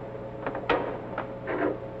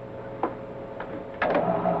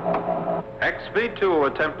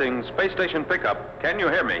 XV-2 attempting space station pickup. Can you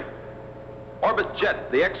hear me? Orbit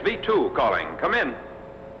Jet, the XV-2 calling. Come in.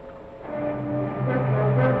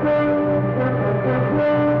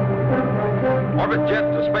 Orbit Jet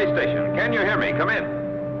to space station. Can you hear me? Come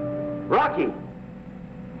in. Rocky!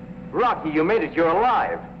 Rocky, you made it. You're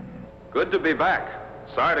alive. Good to be back.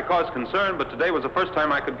 Sorry to cause concern, but today was the first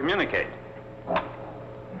time I could communicate.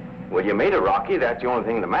 Well, you made it, Rocky. That's the only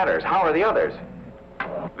thing that matters. How are the others?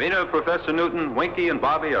 Vina, Professor Newton, Winky, and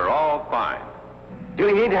Bobby are all fine. Do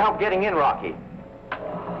you need help getting in, Rocky?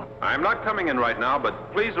 I'm not coming in right now,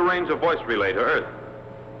 but please arrange a voice relay to Earth.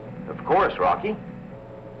 Of course, Rocky.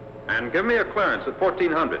 And give me a clearance at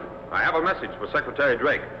 1400. I have a message for Secretary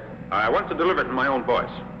Drake. I want to deliver it in my own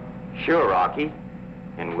voice. Sure, Rocky.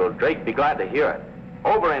 And will Drake be glad to hear it?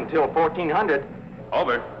 Over until 1400.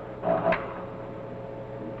 Over.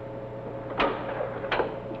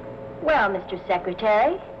 Well, Mr.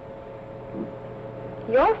 Secretary,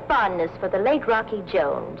 your fondness for the late Rocky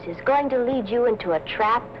Jones is going to lead you into a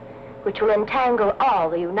trap which will entangle all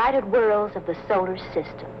the united worlds of the solar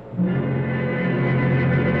system.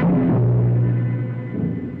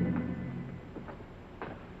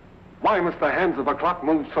 Why must the hands of a clock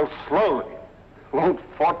move so slowly? Won't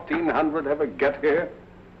 1400 ever get here?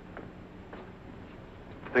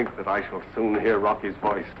 Think that I shall soon hear Rocky's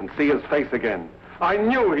voice and see his face again. I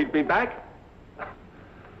knew he'd be back.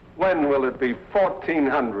 When will it be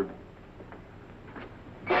 1400?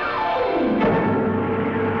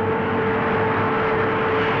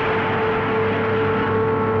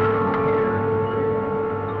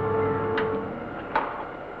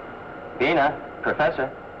 Bina,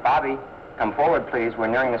 Professor, Bobby, come forward, please. We're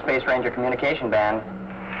nearing the Space Ranger communication band.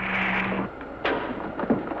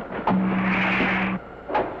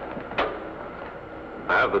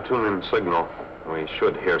 I have the tune-in signal. We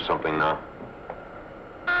should hear something now.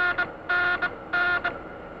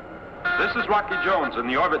 This is Rocky Jones in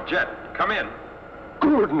the orbit jet. Come in.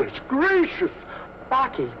 Goodness gracious!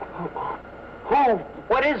 Rocky, who?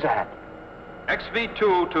 What is that?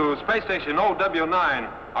 XV2 to space station OW9.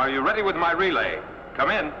 Are you ready with my relay? Come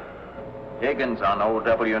in. Higgins on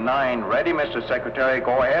OW9. Ready, Mr. Secretary.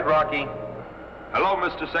 Go ahead, Rocky. Hello,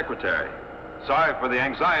 Mr. Secretary. Sorry for the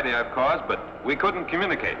anxiety I've caused, but we couldn't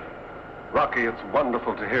communicate. Rocky, it's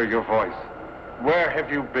wonderful to hear your voice. Where have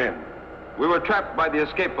you been? We were trapped by the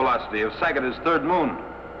escape velocity of Sagada's third moon.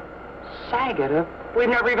 Sagada? We've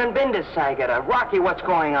never even been to Sagada. Rocky, what's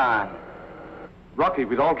going on? Rocky,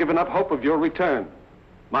 we'd all given up hope of your return.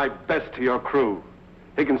 My best to your crew.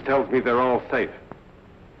 Higgins tells me they're all safe.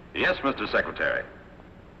 Yes, Mr. Secretary.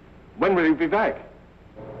 When will you be back?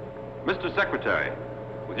 Mr. Secretary,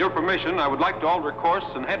 with your permission, I would like to alter course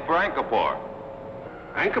and head for Angkor.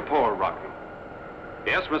 Angkor, Rocky.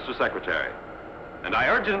 Yes, Mr. Secretary. And I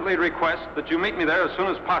urgently request that you meet me there as soon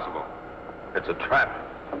as possible. It's a trap.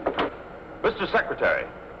 Mr. Secretary,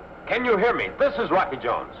 can you hear me? This is Rocky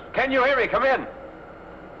Jones. Can you hear me? Come in.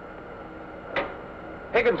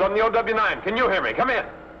 Higgins on the OW9. Can you hear me? Come in.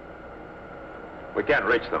 We can't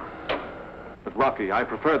reach them. But Rocky, I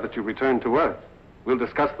prefer that you return to Earth. We'll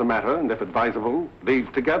discuss the matter, and if advisable,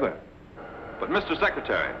 leave together. But, Mr.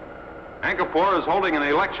 Secretary, Angkor is holding an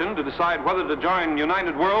election to decide whether to join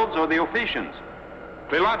United Worlds or the Ophicians.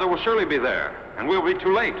 Cleolanta will surely be there, and we'll be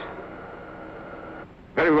too late.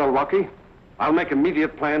 Very well, Rocky. I'll make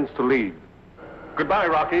immediate plans to leave. Goodbye,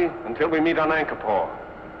 Rocky, until we meet on Angkor.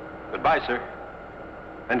 Goodbye, sir.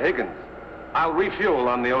 And Higgins, I'll refuel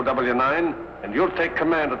on the OW9, and you'll take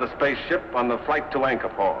command of the spaceship on the flight to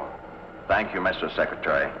Angkor. Thank you, Mr.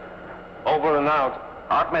 Secretary. Over and out.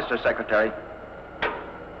 Out, Mr. Secretary.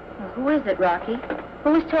 Well, who is it, Rocky?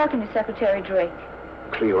 Who is talking to Secretary Drake?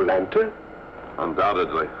 Cleolanta?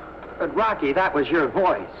 Undoubtedly. But Rocky, that was your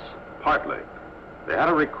voice. Partly. They had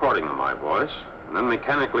a recording of my voice, and then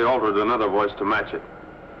mechanically altered another voice to match it.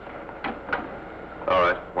 All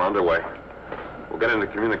right, we're underway. We'll get into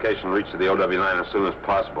communication and reach to the OW9 as soon as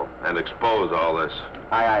possible, and expose all this.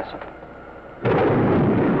 Aye, aye, sir.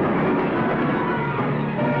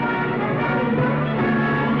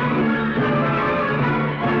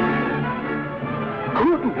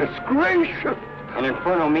 Goodness gracious! An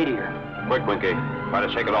inferno meteor. Quick, Winky. Try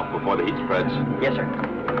to shake it off before the heat spreads. Yes, sir.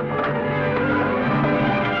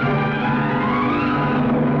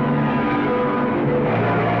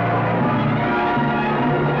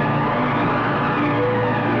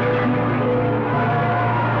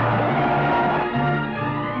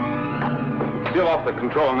 Seal off the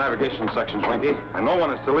control and navigation sections, Winky, and no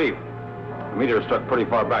one is to leave. The meteor struck pretty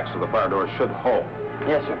far back, so the fire doors should hold.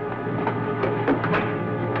 Yes, sir.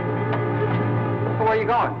 So where are you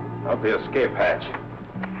going? Out the escape hatch.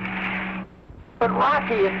 But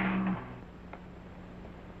Rocky,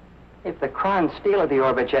 if the Kron steel of the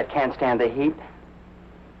orbit jet can't stand the heat,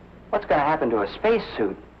 what's going to happen to a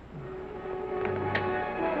spacesuit?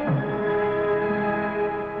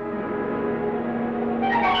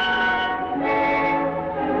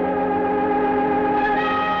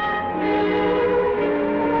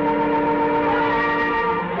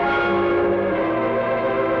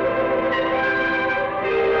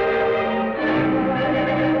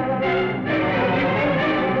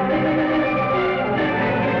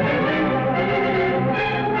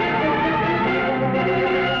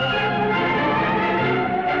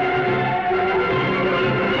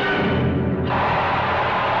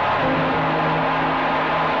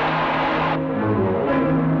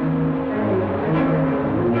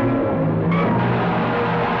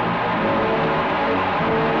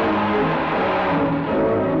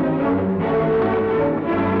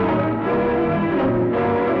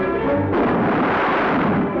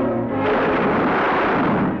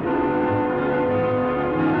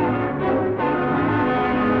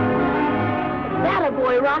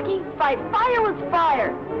 right. Fire was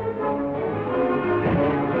fire.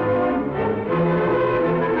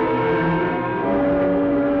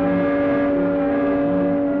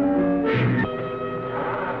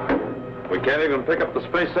 We can't even pick up the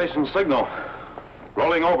space station signal.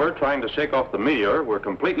 Rolling over, trying to shake off the meteor, we're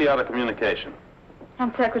completely out of communication.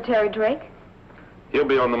 And Secretary Drake? He'll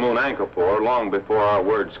be on the moon Anchorpore long before our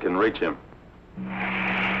words can reach him.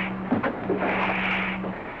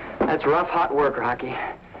 That's rough, hot work, Rocky.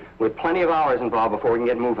 With plenty of hours involved before we can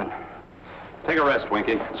get moving. Take a rest,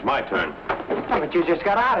 Winky. It's my turn. Oh, but you just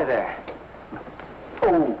got out of there.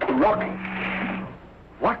 Oh, Rocky,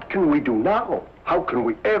 what can we do now? How can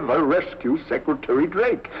we ever rescue Secretary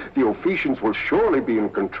Drake? The Ophicians will surely be in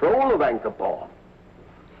control of Anchorpore.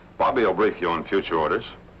 Bobby will brief you on future orders.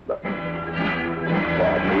 Bobby?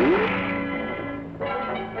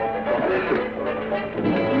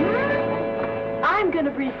 I'm going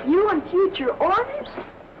to brief you on future orders.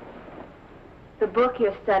 The book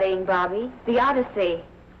you're studying, Bobby. The Odyssey.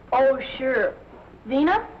 Oh, sure.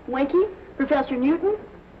 Vina, Winky, Professor Newton,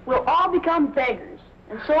 we'll all become beggars,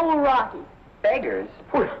 and so will Rocky. Beggars?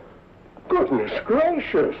 Well, goodness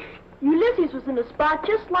gracious. Ulysses was in a spot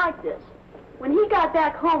just like this. When he got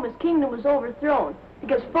back home, his kingdom was overthrown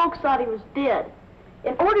because folks thought he was dead.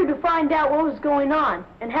 In order to find out what was going on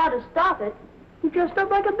and how to stop it, he dressed up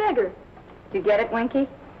like a beggar. Did you get it, Winky?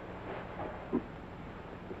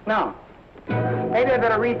 No. Maybe I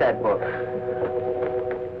better read that book.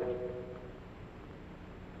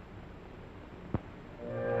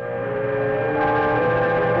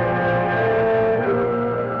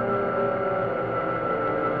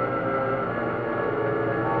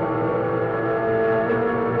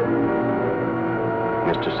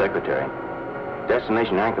 Mr. Secretary,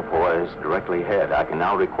 destination Anchorpore is directly ahead. I can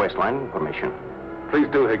now request landing permission. Please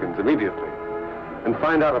do, Higgins, immediately. And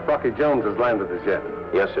find out if Rocky Jones has landed as yet.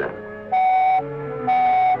 Yes, sir.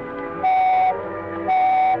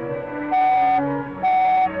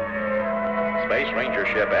 Space Ranger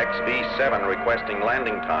ship XV-7 requesting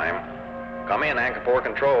landing time. Come in, Anchorpore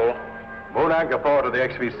Control. Moon Anchorpore to the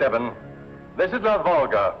XV-7. This is La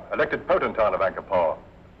Volga, elected potentate of Anchorpore.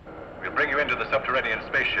 We'll bring you into the subterranean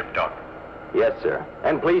spaceship, Doc. Yes, sir.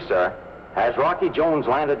 And please, sir, has Rocky Jones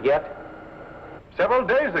landed yet? Several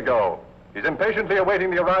days ago. He's impatiently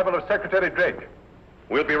awaiting the arrival of Secretary Drake.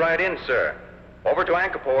 We'll be right in, sir. Over to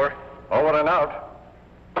Anchorpore. Over and out.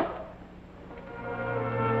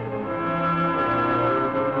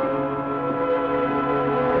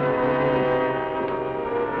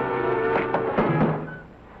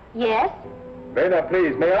 Yes, Vena,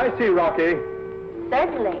 please, may I see Rocky?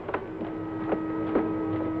 certainly.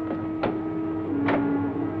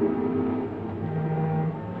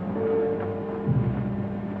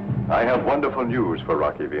 I have wonderful news for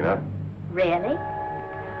Rocky, Vena. Really?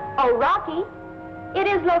 Oh, Rocky, it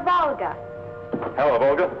is La Volga. Hello,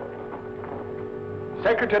 Volga.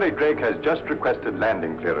 Secretary Drake has just requested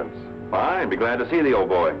landing clearance. Fine, be glad to see the old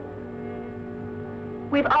boy.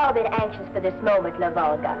 We've all been anxious for this moment, La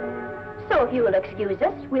Volga. So if you will excuse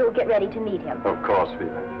us, we will get ready to meet him. Of course,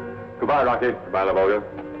 Vena. Goodbye, Rocky. Goodbye, La Volga.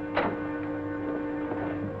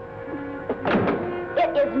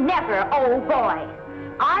 It is never, oh boy.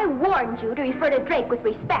 I warned you to refer to Drake with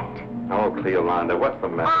respect. Oh, Cleolanda, what's the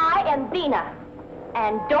matter? I am Vina.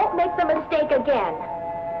 And don't make the mistake again,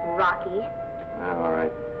 Rocky. All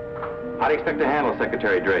right. How do you expect to handle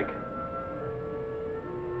Secretary Drake?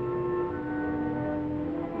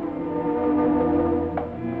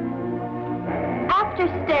 After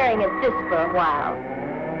staring at this for a while,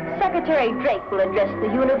 Secretary Drake will address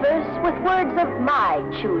the universe with words of my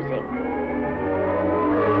choosing.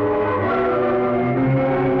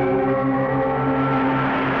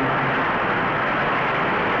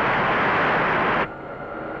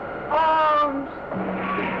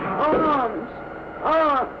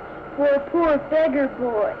 For a poor beggar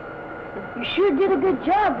boy. You sure did a good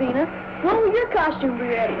job, Vina. When will your costume be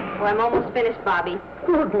ready? Well, I'm almost finished, Bobby.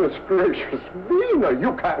 Goodness gracious, Vina,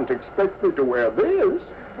 you can't expect me to wear this.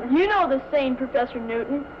 You know the saying, Professor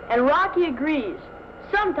Newton, and Rocky agrees.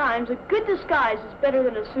 Sometimes a good disguise is better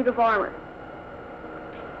than a suit of armor.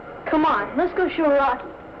 Come on, let's go show Rocky.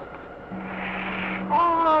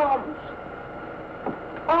 Arms!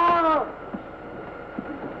 Arms!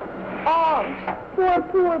 Arms!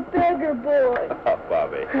 Poor beggar boy. Oh,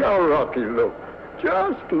 Bobby. Now, Rocky, look.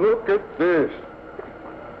 Just look at this.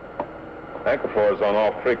 Anchorpore is on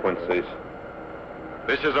all frequencies.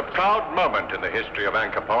 This is a proud moment in the history of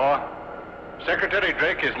Anchorpore. Secretary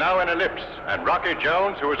Drake is now in ellipse, and Rocky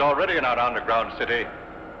Jones, who is already in our underground city,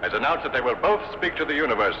 has announced that they will both speak to the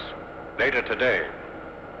universe later today.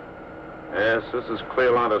 Yes, this is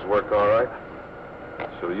Cleo Lanter's work, all right.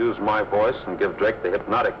 She'll use my voice and give Drake the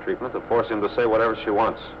hypnotic treatment to force him to say whatever she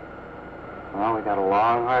wants. Well, we got a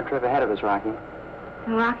long, hard trip ahead of us, Rocky.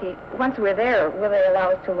 Rocky, once we're there, will they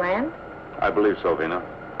allow us to land? I believe so, Vina.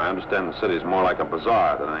 I understand the city's more like a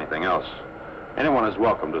bazaar than anything else. Anyone is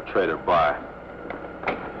welcome to trade or buy.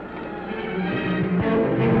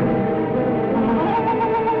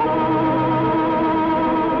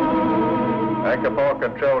 Anchor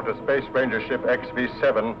control to Space Ranger ship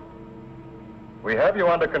XV7. We have you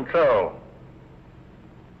under control.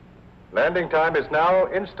 Landing time is now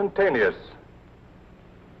instantaneous.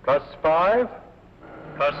 +5,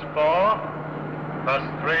 +4,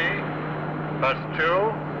 +3,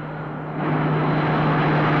 +2.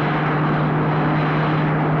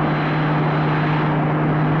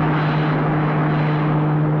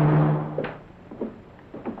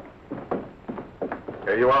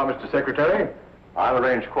 Here you are, Mr. Secretary. I'll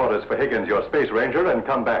arrange quarters for Higgins, your Space Ranger, and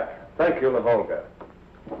come back. Thank you, La Volga.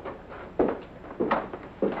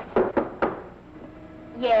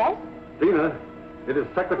 Yes? Vina, it is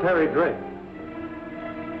Secretary Drake.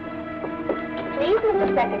 Please,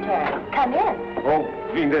 Mr. Secretary, come in. Oh,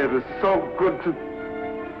 Vina, it is so good to...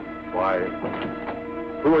 Why,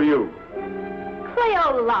 who are you?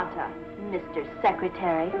 Cleo Lanter, Mr.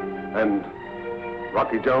 Secretary. And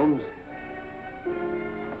Rocky Jones?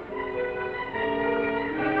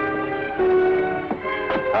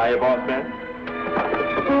 Hiya, boss man.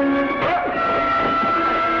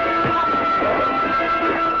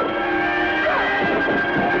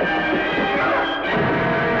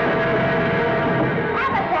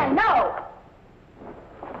 Hamilton, no!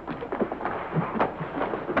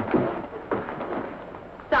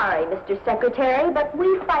 Sorry, Mr. Secretary, but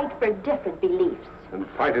we fight for different beliefs. And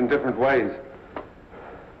fight in different ways.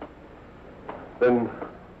 Then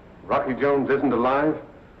Rocky Jones isn't alive?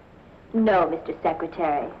 No, Mr.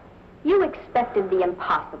 Secretary. You expected the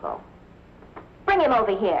impossible. Bring him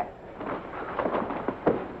over here.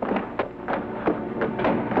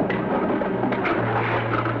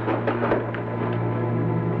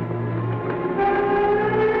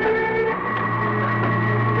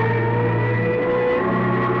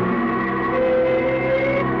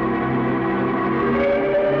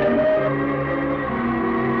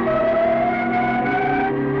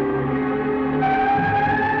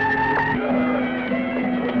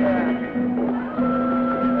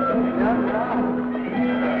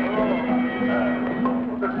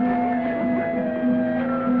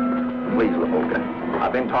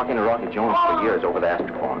 Talking to Rocky Jones for years over the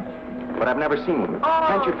astrophone, but I've never seen him.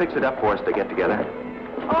 Can't you fix it up for us to get together?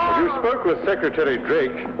 You spoke with Secretary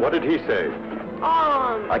Drake. What did he say?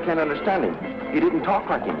 I can't understand him. He didn't talk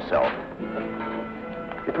like himself.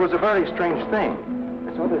 It was a very strange thing.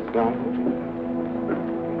 I saw this guy.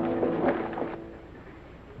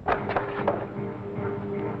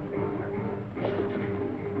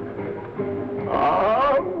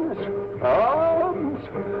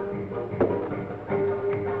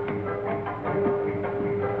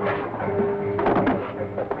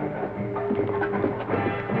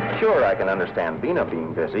 Sure, I can understand Vina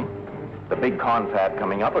being busy. The big confab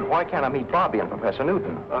coming up, but why can't I meet Bobby and Professor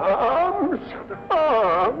Newton? Bobby,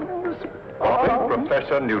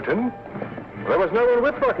 Professor Newton? There was no one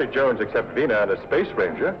with Rocky Jones except Vina and a Space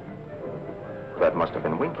Ranger. That must have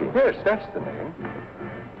been Winky. Yes, that's the name.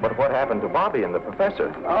 But what happened to Bobby and the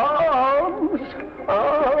Professor?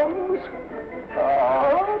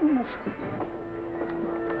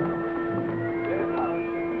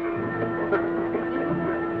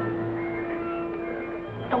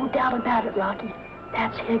 No doubt about it, Rocky.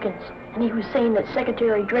 That's Higgins. And he was saying that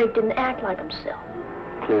Secretary Drake didn't act like himself.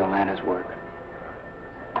 Cleo Lanter's work.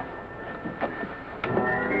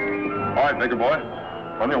 All right, bigger boy.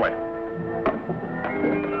 On your way.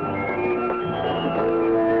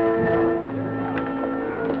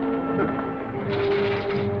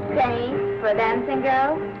 Penny for dancing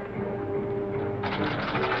girls.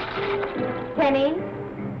 Penny.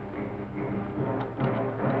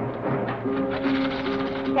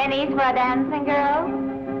 Pennies for a dancing girl.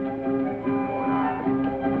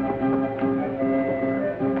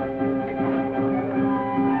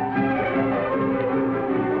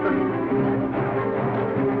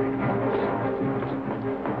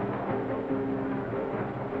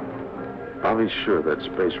 Bobby's sure that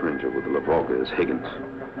Space Ranger with the La Volga is Higgins.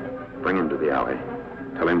 Bring him to the alley.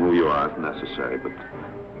 Tell him who you are if necessary, but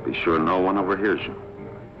be sure no one overhears you.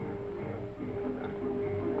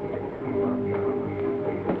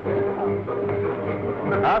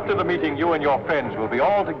 After the meeting, you and your friends will be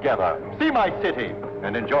all together. See my city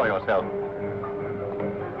and enjoy yourself.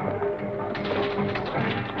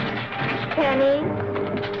 Penny?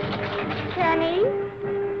 Penny?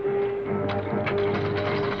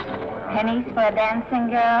 Pennies for a dancing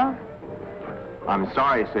girl? I'm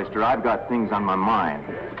sorry, sister. I've got things on my mind.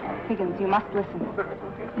 Higgins, you must listen.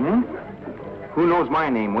 Hmm? Who knows my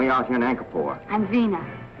name way out here in Ankapore? I'm Vina.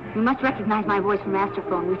 You must recognize my voice from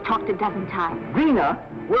Astrophone. We've talked a dozen times. Vina?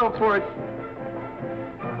 Well, for it...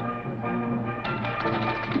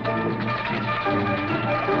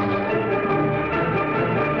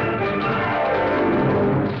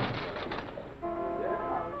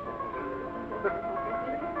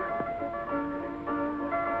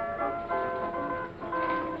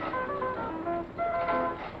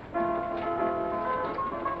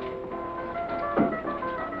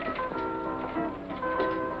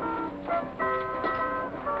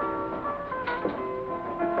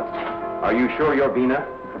 Are you sure you're Vina?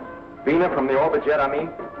 Vina from the Orbit Jet, I mean?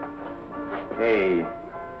 Hey,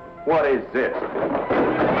 what is this?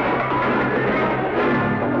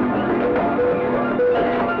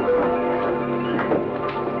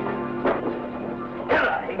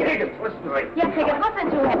 Higgins, listen to me. Yes, Higgins, what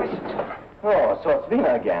did you have? Oh, so it's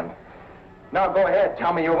Vina again. Now go ahead,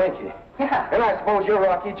 tell me you're Winky. Yeah. And I suppose you're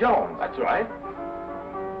Rocky Jones. That's right.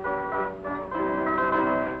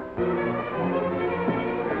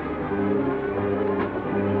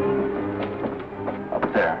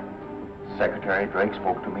 Up there. Secretary Drake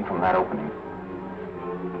spoke to me from that opening.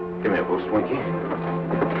 Give me a boost, Winky.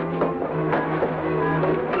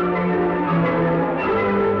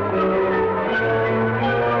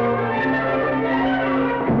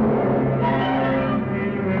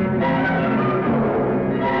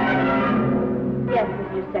 Yes,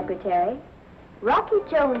 Mr. Secretary. Rocky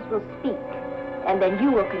Jones will speak, and then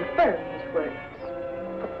you will confirm his words.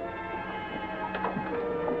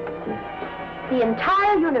 The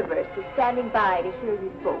entire universe is standing by to hear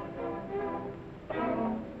you both.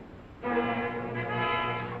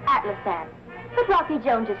 Atlasan, put Rocky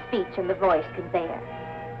Jones's speech on the voice conveyor.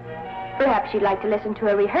 Perhaps you'd like to listen to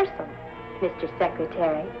a rehearsal, Mr.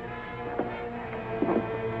 Secretary.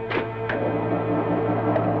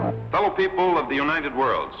 Fellow people of the United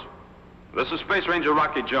Worlds, this is Space Ranger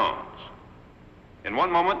Rocky Jones. In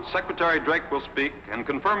one moment, Secretary Drake will speak and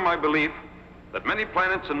confirm my belief that many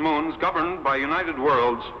planets and moons governed by United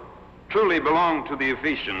Worlds truly belong to the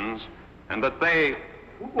Ephesians, and that they...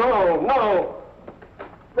 No!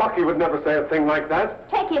 Rocky would never say a thing like that.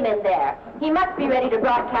 Take him in there. He must be ready to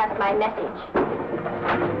broadcast my message.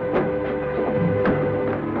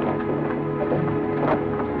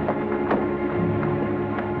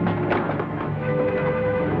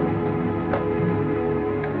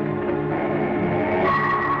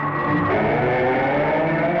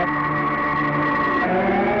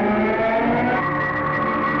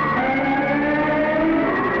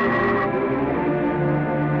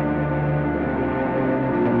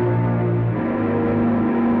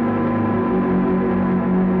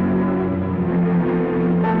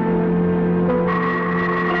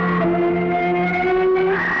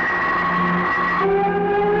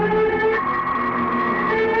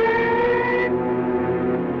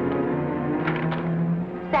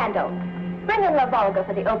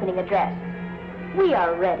 For the opening address. We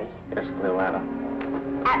are ready. Yes, Cleolana.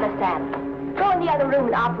 Atlasan, go in the other room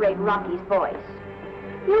and operate Rocky's voice.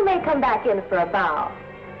 You may come back in for a bow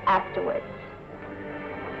afterwards.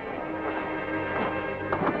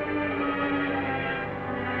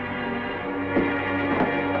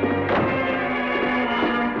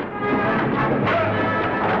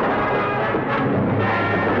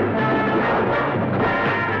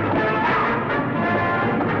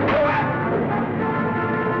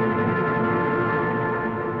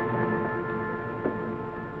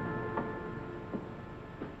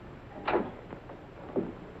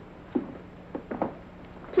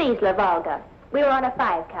 Please, La Volga. We are on a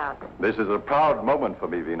 5 count. This is a proud moment for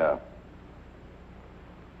me, Vina.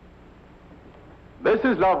 This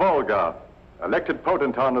is La Volga, elected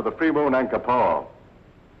potentate of the Free Moon Ankapore.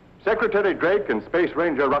 Secretary Drake and Space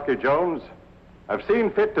Ranger Rocky Jones have seen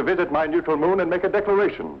fit to visit my neutral moon and make a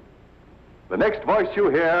declaration. The next voice you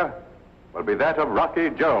hear will be that of Rocky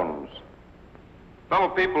Jones. Fellow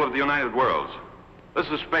people of the United Worlds, this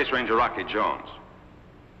is Space Ranger Rocky Jones.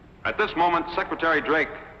 At this moment, Secretary Drake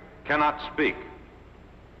cannot speak.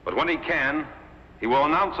 But when he can, he will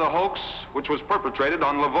announce a hoax which was perpetrated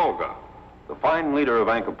on La Volga, the fine leader of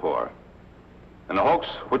Ankapore, and a hoax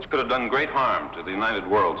which could have done great harm to the United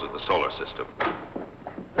Worlds of the solar system.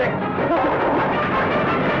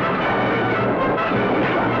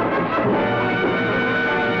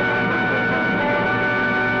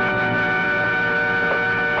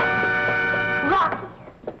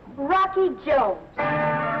 Rocky Jones.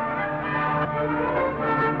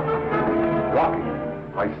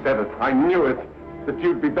 Yes, I knew it, that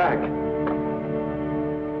you'd be back.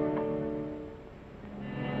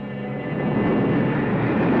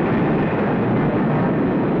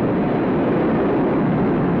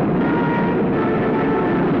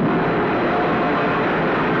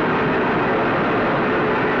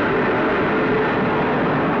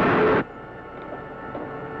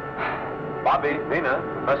 Bobby, Nina,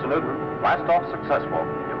 Professor Newton, blast off successful.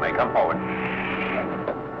 You may come forward.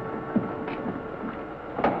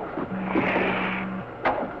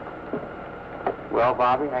 Well,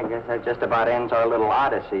 Bobby, I guess that just about ends our little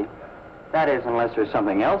odyssey. That is, unless there's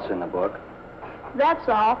something else in the book. That's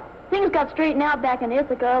all. Things got straightened out back in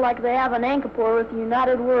Ithaca like they have in Angkor with the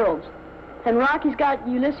United Worlds. And Rocky's got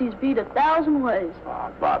Ulysses beat 1,000 ways.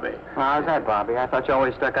 Oh, Bobby. How's that, Bobby? I thought you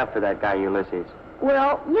always stuck up for that guy, Ulysses.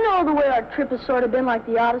 Well, you know the way our trip has sort of been like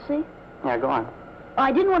the Odyssey? Yeah, go on.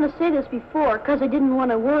 I didn't want to say this before because I didn't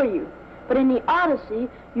want to worry you. But in the Odyssey,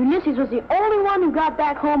 Ulysses was the only one who got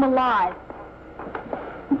back home alive.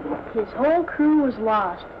 His whole crew was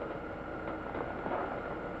lost.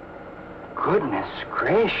 Goodness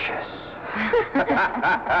gracious.